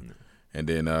 Yeah. And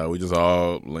then we just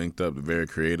all linked up, very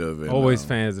creative. And, always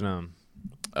fans of them.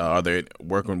 Are they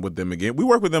working with them again? We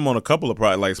work with them on a couple of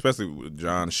projects, like especially with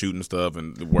John shooting stuff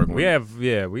and working we got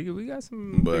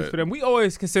some things for them. We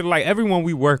always consider, like, everyone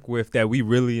we work with that we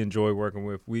really enjoy working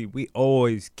with, we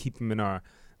always keep them in our,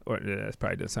 or that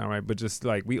probably doesn't sound right, but just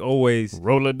like we always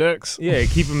Rolodex. Yeah,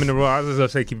 keep them in the. I was gonna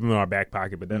say keep them in our back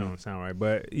pocket, but that don't sound right.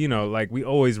 But like we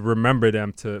always remember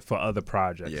them for other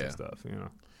projects and stuff.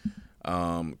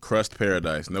 Crust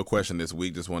Paradise, no question this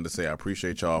week. Just wanted to say I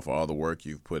appreciate y'all for all the work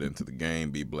you've put into the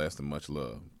game. Be blessed and much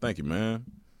love. Thank you, man.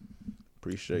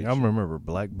 Appreciate you. I remember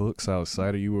Black Books. How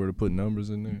excited you were to put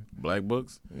numbers in there. Black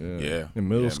Books? Yeah. In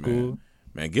middle school.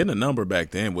 Man, getting a number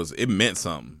back then it meant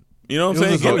something. You know what I'm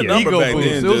saying? Getting a number back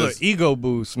then. It was an ego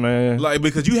boost, man. Like,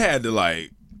 because you had to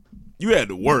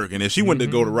work, and if she went to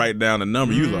go to write down the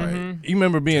number, you like. You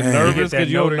remember being nervous because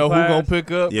you don't know who's going to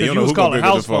pick up? Yeah, you know who's going to pick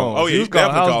up the phone. Oh, yeah, you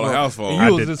definitely call a house phone. And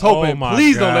you was just hoping,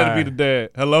 please don't let it be the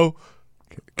dad. Hello?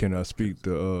 Can I speak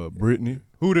to Brittany?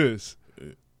 Who this?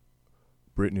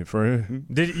 Brittany, friend.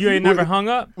 You ain't never hung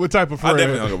up? What type of friend? I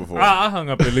definitely hung up before. I hung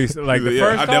up at least like the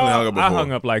first call. I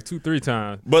hung up like 2-3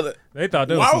 times. But they thought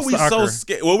that why was were we so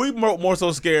scared? Well, we more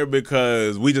so scared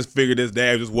because we just figured this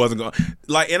dad just wasn't going.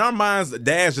 Like in our minds,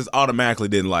 dads just automatically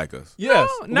didn't like us. Yes,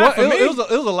 no, not for me. It was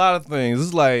a lot of things.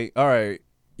 It's like, all right,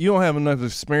 you don't have enough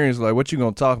experience. Like, what you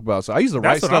gonna talk about? So I used to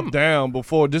write stuff down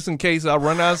before, just in case I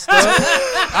run out of stuff.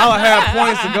 I'll have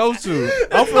points to go to.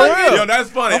 I'm for real. Yo, that's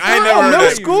funny. I ain't never heard middle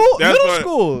that. School. That's middle funny.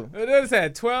 school. It just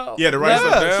had 12. Yeah, to write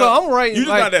stuff down. So I'm writing. You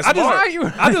just not that smart.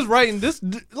 I just writing this.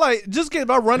 Like, just if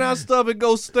I run out of stuff, it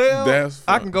goes stale.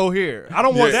 I can go here. I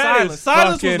don't want silence.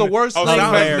 Silence was the worst thing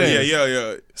back then.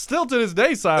 Yeah. Still to this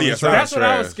day, silence. Yeah, that's what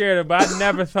I was scared of. But I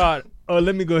never thought,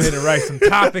 let me go ahead and write some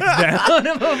topics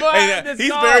down. He's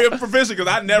very proficient because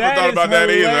I never thought about that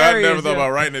either. I never thought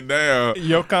about writing it down.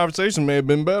 Your conversation may have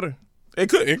been better. It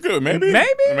could, maybe,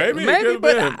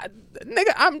 but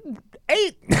nigga, I'm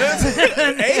 8.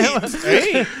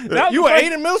 8. You were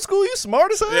 8 in middle school? You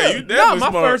smart as hell. Yeah, you definitely my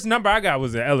smart. first number I got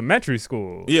was in elementary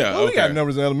school. Yeah, we got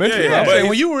numbers in elementary. Yeah, but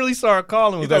when you really started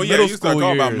calling was that middle you school calling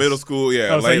years. about middle school.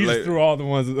 Yeah, so you just threw all the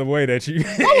ones away that you.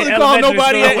 I wasn't calling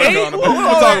nobody at 8. What am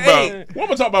I talking about? What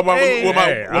am I talking about?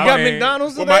 I got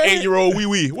McDonald's with my 8-year-old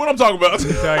wee. What I'm talking about? I'll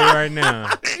tell you right now.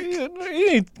 You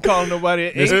ain't calling nobody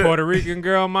at 8. This Puerto Rican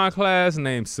girl in my class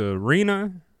named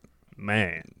Serena.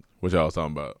 Man. What y'all was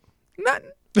talking about?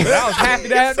 Nothing. I was happy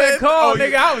to have that call,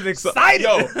 nigga. I was excited.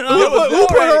 Yo, who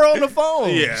put her on the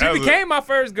phone? Yeah, she became my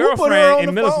first girlfriend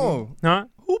in middle school. Huh?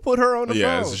 Who put her on the phone?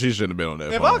 Yeah, so she shouldn't have been on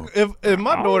that phone. If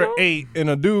my daughter 8 and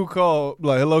a dude called,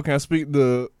 like, hello, can I speak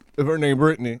to, if her name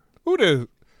Brittany, who this?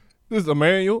 This is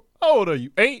Emmanuel. How old are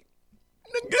you? 8?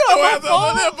 Get off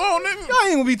that phone, nigga. Y'all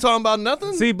ain't gonna be talking about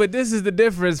nothing. See, but this is the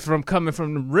difference from coming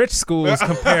from the rich schools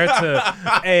compared to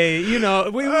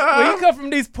when you come from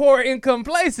these poor income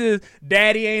places,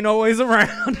 daddy ain't always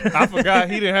around. I forgot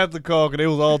he didn't have to call because they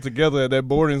was all together at that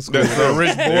boarding school. That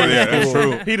rich boarding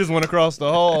school. True. He just went across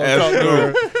the hall. That's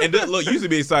true. And look, you used to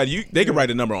be excited. They can write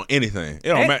a number on anything. It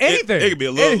don't matter. Anything. It could be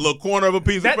a little corner of a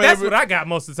piece of paper. That's what I got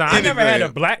most of the time. Anything. I never had a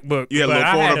black book. You had a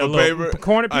little corner of a paper.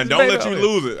 Corner piece don't let you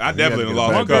lose it. I definitely lost a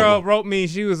couple. One girl wrote me,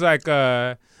 she was like,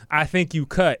 I think you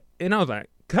cut. And I was like,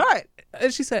 cut?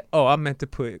 And she said, oh, I meant to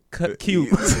put cut cute.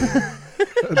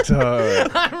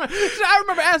 I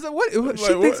remember asking, what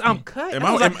she thinks I'm cut.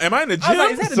 Am I in the gym?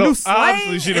 Like, is that a new slang?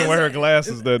 Obviously, she didn't wear her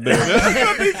glasses that day.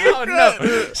 I don't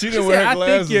know. She didn't wear her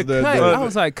glasses that day. I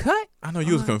was like, cut? I know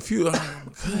you was confused.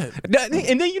 Cut.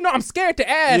 And then I'm scared to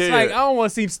ask. Like, I don't want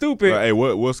to seem stupid. Like, hey,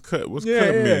 what's cut? What's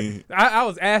cut mean? I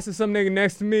was asking some nigga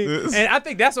next to me, and I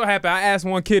think that's what happened. I asked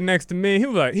one kid next to me. He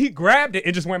was like, he grabbed it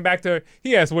and just went back to her.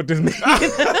 He asked what this means.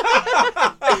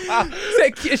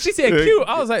 She said cute.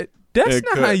 I was like, that's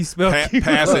not how you spell cute.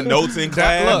 Passing notes in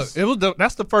class. Look,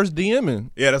 that's the first DMing.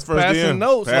 Yeah, that's first passing DM.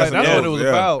 Notes. That's what it was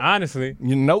about. Honestly,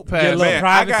 your notepad.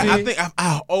 Privacy. I think.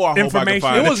 I hope information. I can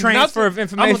find it was transfer of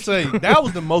information. I'm gonna say that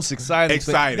was the most exciting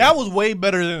thing. That was way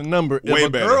better than a number. Way if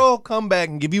a girl come back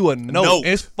and give you a note,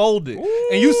 it's folded,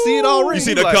 and you see it already. You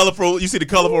see the colorful. You see the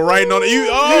colorful writing on it. You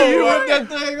rip that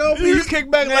thing open. You kick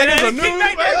back like it's a news.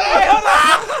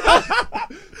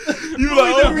 You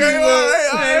like, okay,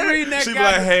 all right. She be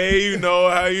like, hey, you know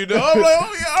how you doing? I'm like,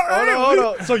 oh, yeah, all right. Hold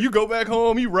on. So you go back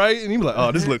home, you write, and you be like,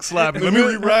 oh, this looks sloppy. Let me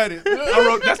rewrite it.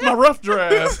 That's my rough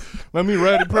draft. Let me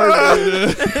write it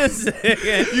perfectly.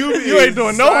 You ain't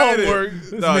doing no homework.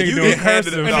 No, you get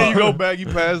handed it. And then you go back, you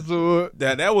pass to it.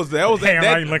 That was Damn,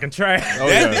 that. you looking trash.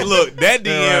 That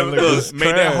DM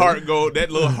made that heart go. That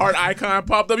little heart icon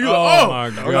popped up. You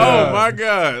like, oh my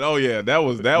god. Oh yeah, that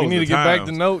was. You need to get back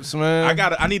the notes, man.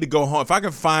 I need to go home. If I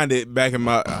can find it back in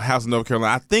my house in North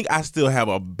Carolina, I think I still have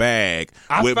a bag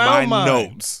with my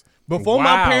notes. Before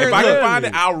my parents, if I can find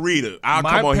it, I'll read it. I'll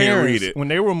come on here and read it. When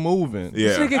they were moving, I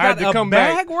had to come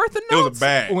back worth of notes. It was a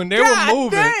bag. When they were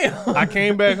moving, I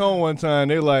came back home one time.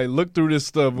 They like looked through this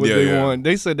stuff. What they want.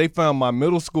 They said they found my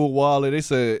middle school wallet. They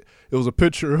said it was a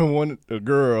picture of a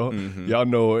girl. Y'all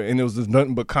know it, and it was just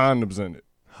nothing but condoms in it.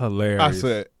 Hilarious. I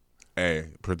said, "Hey,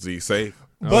 pretty safe."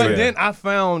 But then I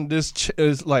found this.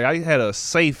 It's like I had a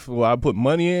safe where I put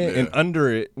money in, and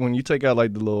under it, when you take out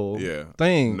like the little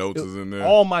thing, notes is in there.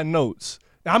 All my notes.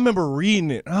 I remember reading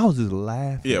it. And I was just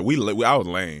laughing. Yeah, I was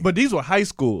lame. But these were high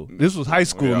school. This was high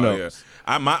school notes.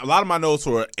 A lot of my notes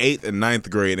were 8th and 9th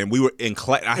grade, and we were in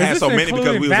class. I had so many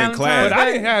because we was in class. But I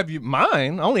didn't have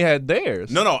mine. I only had theirs.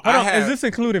 No. Is this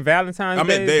including Valentine's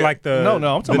Day? Like the no.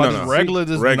 I'm talking about just regular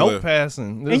note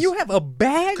passing. And you have a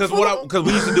bag? Because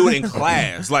we used to do it in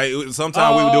class. Like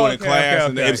sometimes we would do it in class,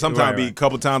 and sometimes be a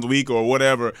couple times a week or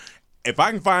whatever. If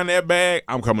I can find that bag,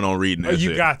 I'm coming on reading that shit.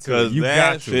 You got to. Because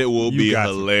that shit will be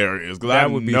hilarious. That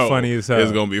would be funny as hell.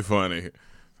 It's going to be funny.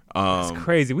 That's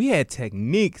crazy. We had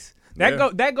techniques.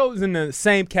 That goes in the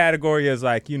same category as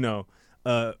like, like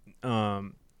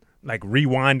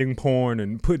rewinding porn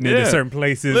and putting it in certain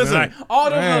places. Listen, and like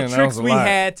all those little tricks we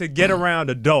had to get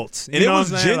around adults. And it was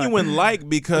genuine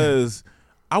because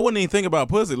I wouldn't even think about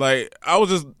pussy. Like I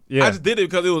just did it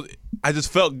because I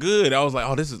just felt good. I was like,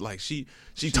 oh, this is like she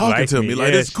talking to me.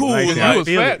 Like, it's cool. He was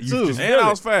fat too. And I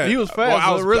was fat. He was fat. Well,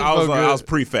 I was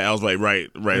pre-fat. I was like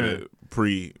right at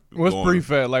pre. What's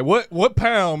pre-fat? Like what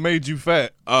pound made you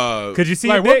fat? Could you see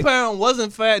like what pound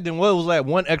wasn't fat? Then what was that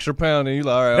one extra pound? And you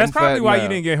like, all right, that's I'm probably fat why now. you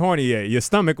didn't get horny yet. Your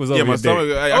stomach was over your my stomach.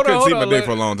 dick. I couldn't see my dick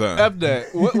for a long time. F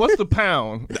that. What's the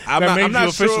pound that made you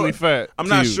officially fat? I'm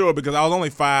not sure because I was only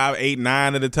 5, 8,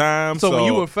 9 at the time. So when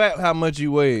you were fat, how much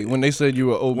you weighed? When they said you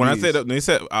were obese? When they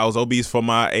said I was obese for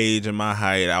my age and my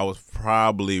height, I was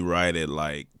probably right at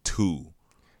like 2.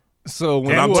 So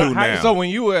when I'm 2 now. So when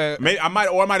you were, I might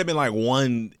have been like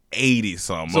 180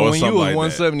 something. So or when something you was like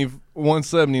 170,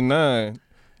 179,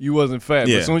 you wasn't fat.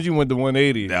 Yeah. But as soon as you went to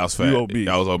 180, I was fat. You obese.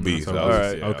 I was obese. All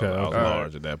right. Okay. I was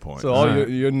large at that point. So all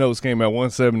your notes came at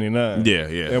 179.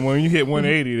 Yeah. And when you hit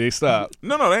 180, they stopped.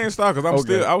 No, they ain't stopped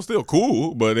because I was still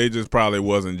cool, but they just probably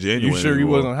wasn't genuine. You sure you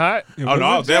wasn't hot? Oh no,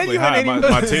 I was definitely hot.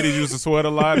 My titties used to sweat a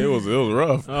lot. It was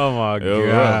rough. Oh my god! It was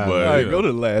rough, but all right, go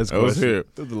to the last question. It was here.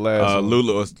 The last one.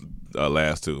 Lulu.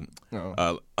 last two.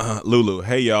 Lulu,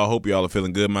 hey y'all, hope y'all are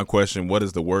feeling good. My question: what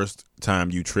is the worst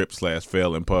time you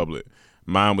tripped/fell in public?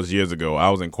 Mine was years ago.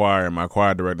 I was in choir, and my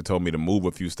choir director told me to move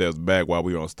a few steps back while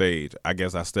we were on stage. I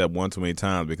guess I stepped one too many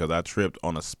times because I tripped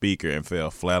on a speaker and fell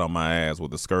flat on my ass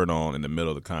with a skirt on in the middle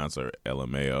of the concert.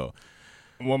 LMAO.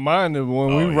 Well, mine is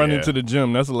when we run into the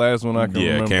gym. That's the last one I can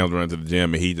remember. Yeah, Cam was running to the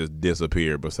gym, and he just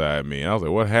disappeared beside me. I was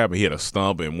like, what happened? He had a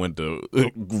stump and went to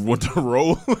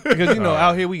roll. Because,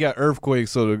 out here we got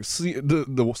earthquakes, so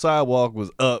the sidewalk was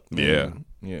up. Yeah.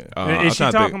 Yeah. Is she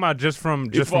talking about just from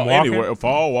walking? Anywhere,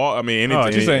 fall walk. I mean,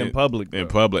 anything. She's saying in public. In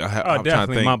public. I'm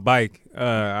definitely my bike.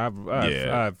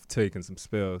 I've taken some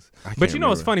spills. But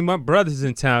it's funny. My brother's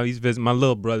in town. He's visiting. My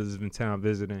little brother's in town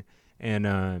visiting, and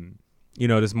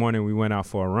this morning we went out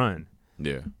for a run.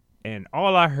 Yeah. And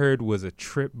all I heard was a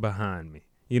trip behind me.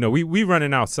 We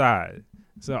running outside,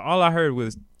 so all I heard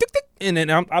was tick, tick, and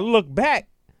then I look back,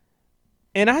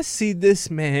 and I see this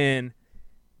man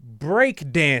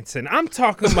break dancing. I'm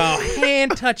talking about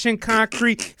hand touching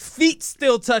concrete, feet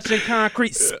still touching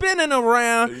concrete, spinning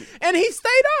around, and he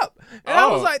stayed up. And I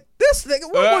was like, this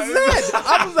nigga, what was that?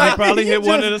 I was like, he probably hit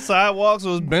one of the sidewalks,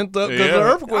 was bent up because of the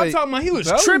earthquake. I'm talking about he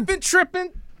was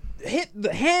tripping, hit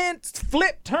the hand,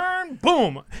 flip, turn,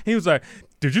 boom. He was like,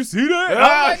 did you see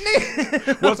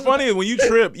that? What's funny is when you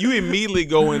trip, you immediately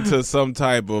go into some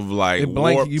type of warp you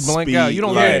blank speed. out. You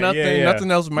don't hear nothing. Yeah.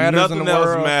 Nothing else matters in the world.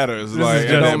 Nothing else matters. This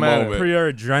is just moment.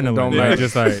 Pure adrenaline. Don't matter.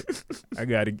 Just like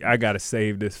I gotta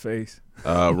save this face.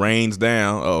 Rains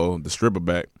down. The stripper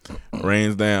back.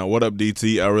 Rains down. What up,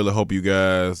 DT? I really hope you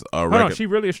guys are. Hold on, she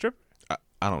really a stripper?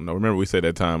 I don't know. Remember we said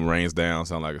that time rains down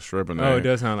sound like a stripper name. Oh, it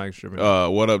does sound like a stripper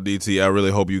name. What up, DT? I really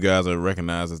hope you guys are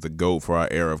recognized as the GOAT for our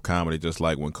era of comedy, just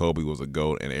like when Kobe was a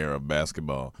GOAT in the era of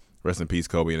basketball. Rest in peace,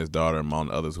 Kobe and his daughter,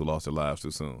 among others who lost their lives too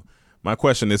soon. My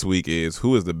question this week is,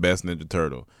 who is the best Ninja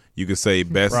Turtle? You could say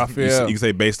best. You could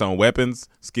say based on weapons,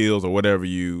 skills, or whatever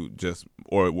you just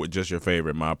your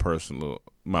favorite. My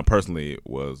personally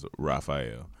was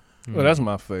Raphael. Well, that's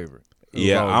my favorite.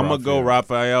 Yeah, I'm going to go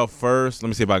Raphael first. Let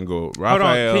me see if I can go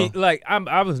Raphael. Hold on.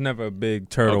 I was never a big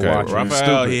turtle watcher.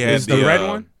 Raphael, he had the red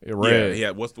one? Red.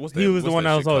 Yeah, what's that? He was the one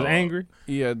that was always angry?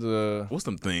 He had the... What's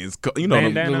them things? the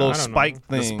little spike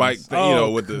things. The spike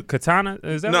thing, with the... Katana?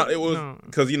 Is that No, it was...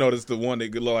 Because, it's the one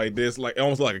that could look like this,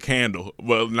 almost like a candle.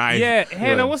 Well, knife. Yeah,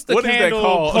 Hannah, what's the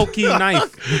candle pokey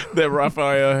knife? That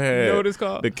Raphael had. You know what it's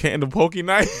called? The candle pokey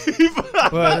knife.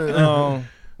 But,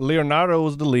 Leonardo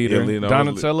was the leader.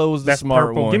 Donatello was the smart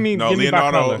purple. one. Give me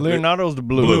Leonardo's the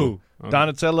blue. Okay.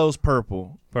 Donatello's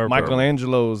purple.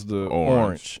 Michelangelo's the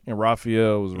orange. And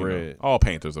Raphael was red. All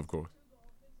painters, of course.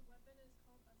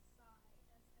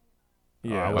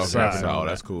 Yeah,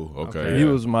 that's cool. Okay. He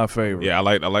was my favorite. Yeah, I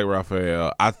like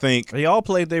Raphael. I think they all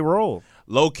played their role.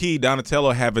 Low key,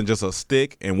 Donatello having just a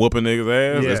stick and whooping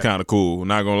niggas' ass is kind of cool.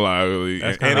 Not gonna lie,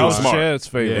 and he was smart. Chad's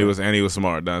favorite. He was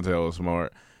smart. Donatello was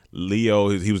smart. Leo,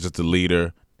 he was just the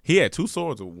leader. He had two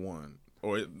swords or one,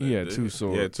 he had two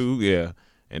swords. Yeah, two. Yeah,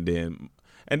 and then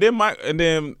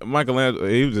Michelangelo,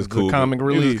 he was just cool. Comic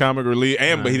relief. He was comic relief,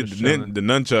 but he did the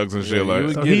nunchucks and shit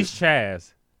like. So he's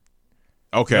Chaz.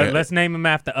 Okay, let's name him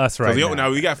after us right now.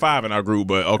 Now we got 5 in our group,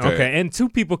 but okay. Okay, and 2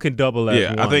 people can double as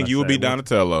one. I think you would be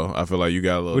Donatello. I feel like you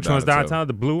got a little. Which one's Donatello?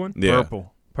 The blue one? Yeah.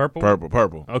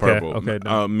 Purple. Okay.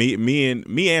 Done. Me and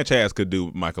Chaz could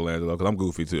do Michelangelo because I'm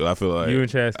goofy too. I feel like you and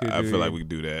Chaz could. I feel like we could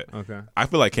do that. Okay. I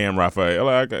feel like Cam Raphael.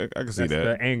 I can see that.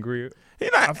 The angry.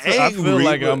 He's not angry. I feel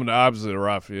like I'm the opposite of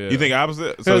Raphael. You think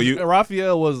opposite? So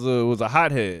Raphael was a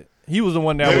hothead. He was the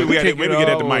one that maybe get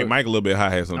at the Mike a little bit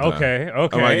hothead sometimes. Okay.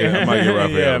 I might get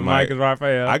Raphael. Yeah, Mike is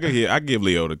Raphael. I give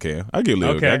Leo to Cam. I give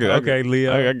Leo. Okay,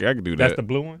 Leo. I could do that. That's the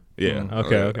blue one. Yeah.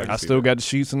 Okay. I still got the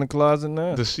sheets in the closet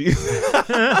now. The sheets.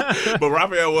 But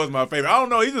Raphael was my favorite. I don't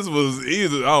know. He I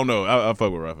don't know. I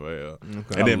fuck with Raphael.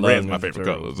 Okay. And then red's my favorite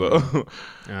color. So.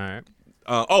 All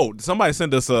right. Somebody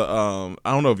sent us I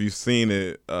don't know if you've seen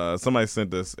it. Somebody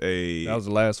sent us a. That was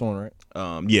the last one, right?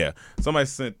 Yeah. Somebody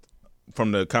sent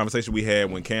from the conversation we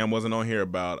had when Cam wasn't on here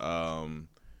about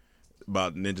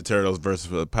Ninja Turtles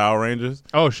versus Power Rangers.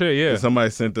 Oh shit, yeah. And somebody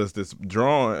sent us this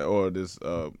drawing or this.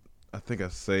 I think I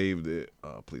saved it.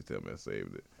 Please tell me I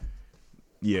saved it.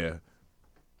 Yeah.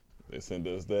 They sent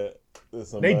us that.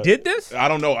 They did this? I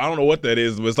don't know what that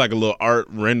is, but it's like a little art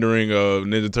rendering of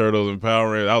Ninja Turtles and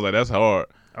Power Rangers. I was like, that's hard.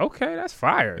 Okay, that's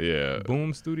fire. Yeah.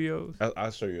 Boom Studios.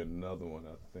 I'll show you another one,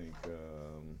 I think.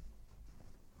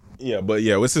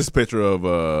 What's this picture of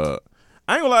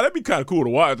I ain't gonna lie, that'd be kind of cool to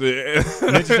watch. As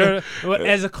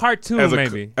a cartoon,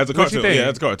 maybe. As a cartoon, yeah,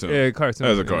 as a cartoon. Yeah, cartoon.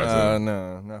 As a cartoon.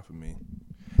 No, not for me.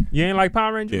 You ain't like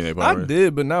Power Rangers? Yeah, Power Rangers. I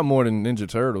did, but not more than Ninja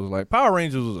Turtles. Like Power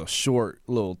Rangers was a short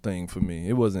little thing for me.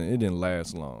 It didn't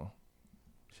last long.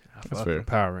 That's fair.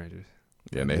 Power Rangers.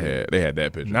 Yeah, and they had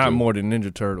that picture. Not too. more than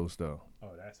Ninja Turtles though.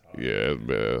 Oh, that's hard. Yeah,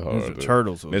 it's hard. Ninja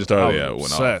Turtles. Ninja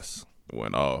Turtles,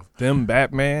 went off. Them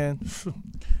Batman.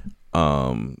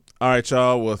 All right,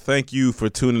 y'all. Well, thank you for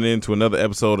tuning in to another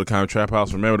episode of Comedy Trap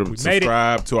House. Remember to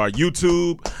subscribe to our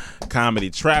YouTube, Comedy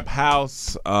Trap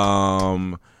House.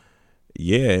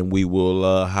 Yeah, and we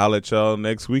will holler at y'all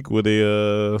next week with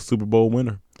a Super Bowl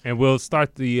winner. And we'll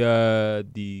start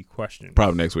the questions.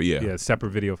 Probably next week, yeah. Yeah, separate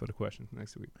video for the questions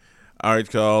next week. All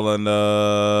right, y'all, and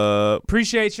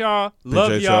appreciate y'all.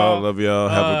 Love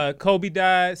y'all. Kobe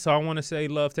died, so I want to say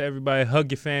love to everybody.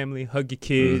 Hug your family, hug your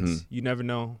kids. Mm-hmm. You never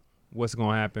know what's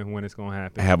going to happen, when it's going to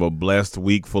happen. Have a blessed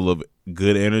week full of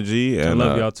good energy. And I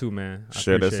love y'all too, man.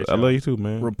 Share this. I love you too,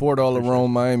 man. Report all the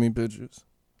Rome, Miami pictures.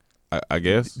 I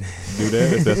guess do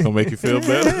that if that's gonna make you feel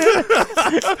better.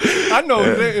 I know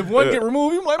if one get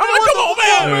removed, you might. Come on,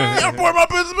 man! I report my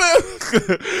business,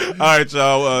 man. All right,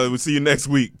 y'all. We'll see you next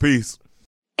week. Peace.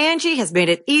 Angie has made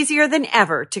it easier than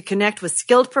ever to connect with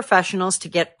skilled professionals to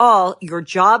get all your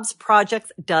jobs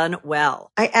projects done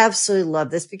well. I absolutely love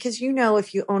this because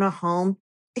if you own a home,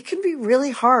 it can be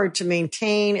really hard to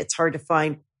maintain. It's hard to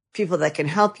find people that can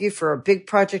help you for a big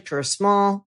project or a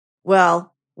small. Well,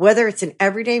 whether it's in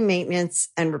everyday maintenance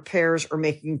and repairs or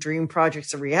making dream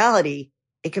projects a reality,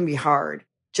 it can be hard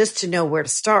just to know where to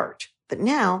start. But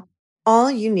now,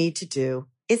 all you need to do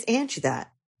is Angie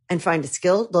that and find a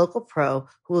skilled local pro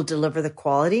who will deliver the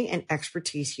quality and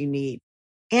expertise you need.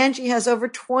 Angie has over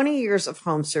 20 years of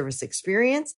home service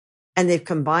experience, and they've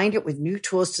combined it with new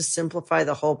tools to simplify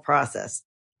the whole process.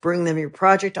 Bring them your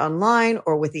project online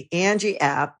or with the Angie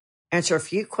app. Answer a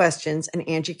few questions, and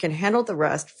Angie can handle the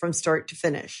rest from start to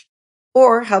finish.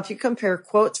 Or help you compare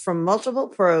quotes from multiple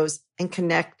pros and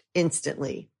connect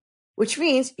instantly. Which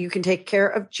means you can take care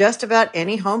of just about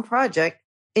any home project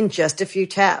in just a few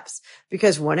taps.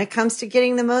 Because when it comes to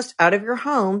getting the most out of your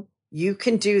home, you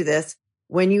can do this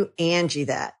when you Angie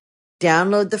that.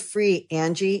 Download the free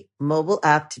Angie mobile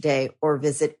app today or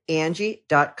visit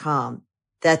Angie.com.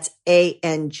 That's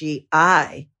ANGI.com.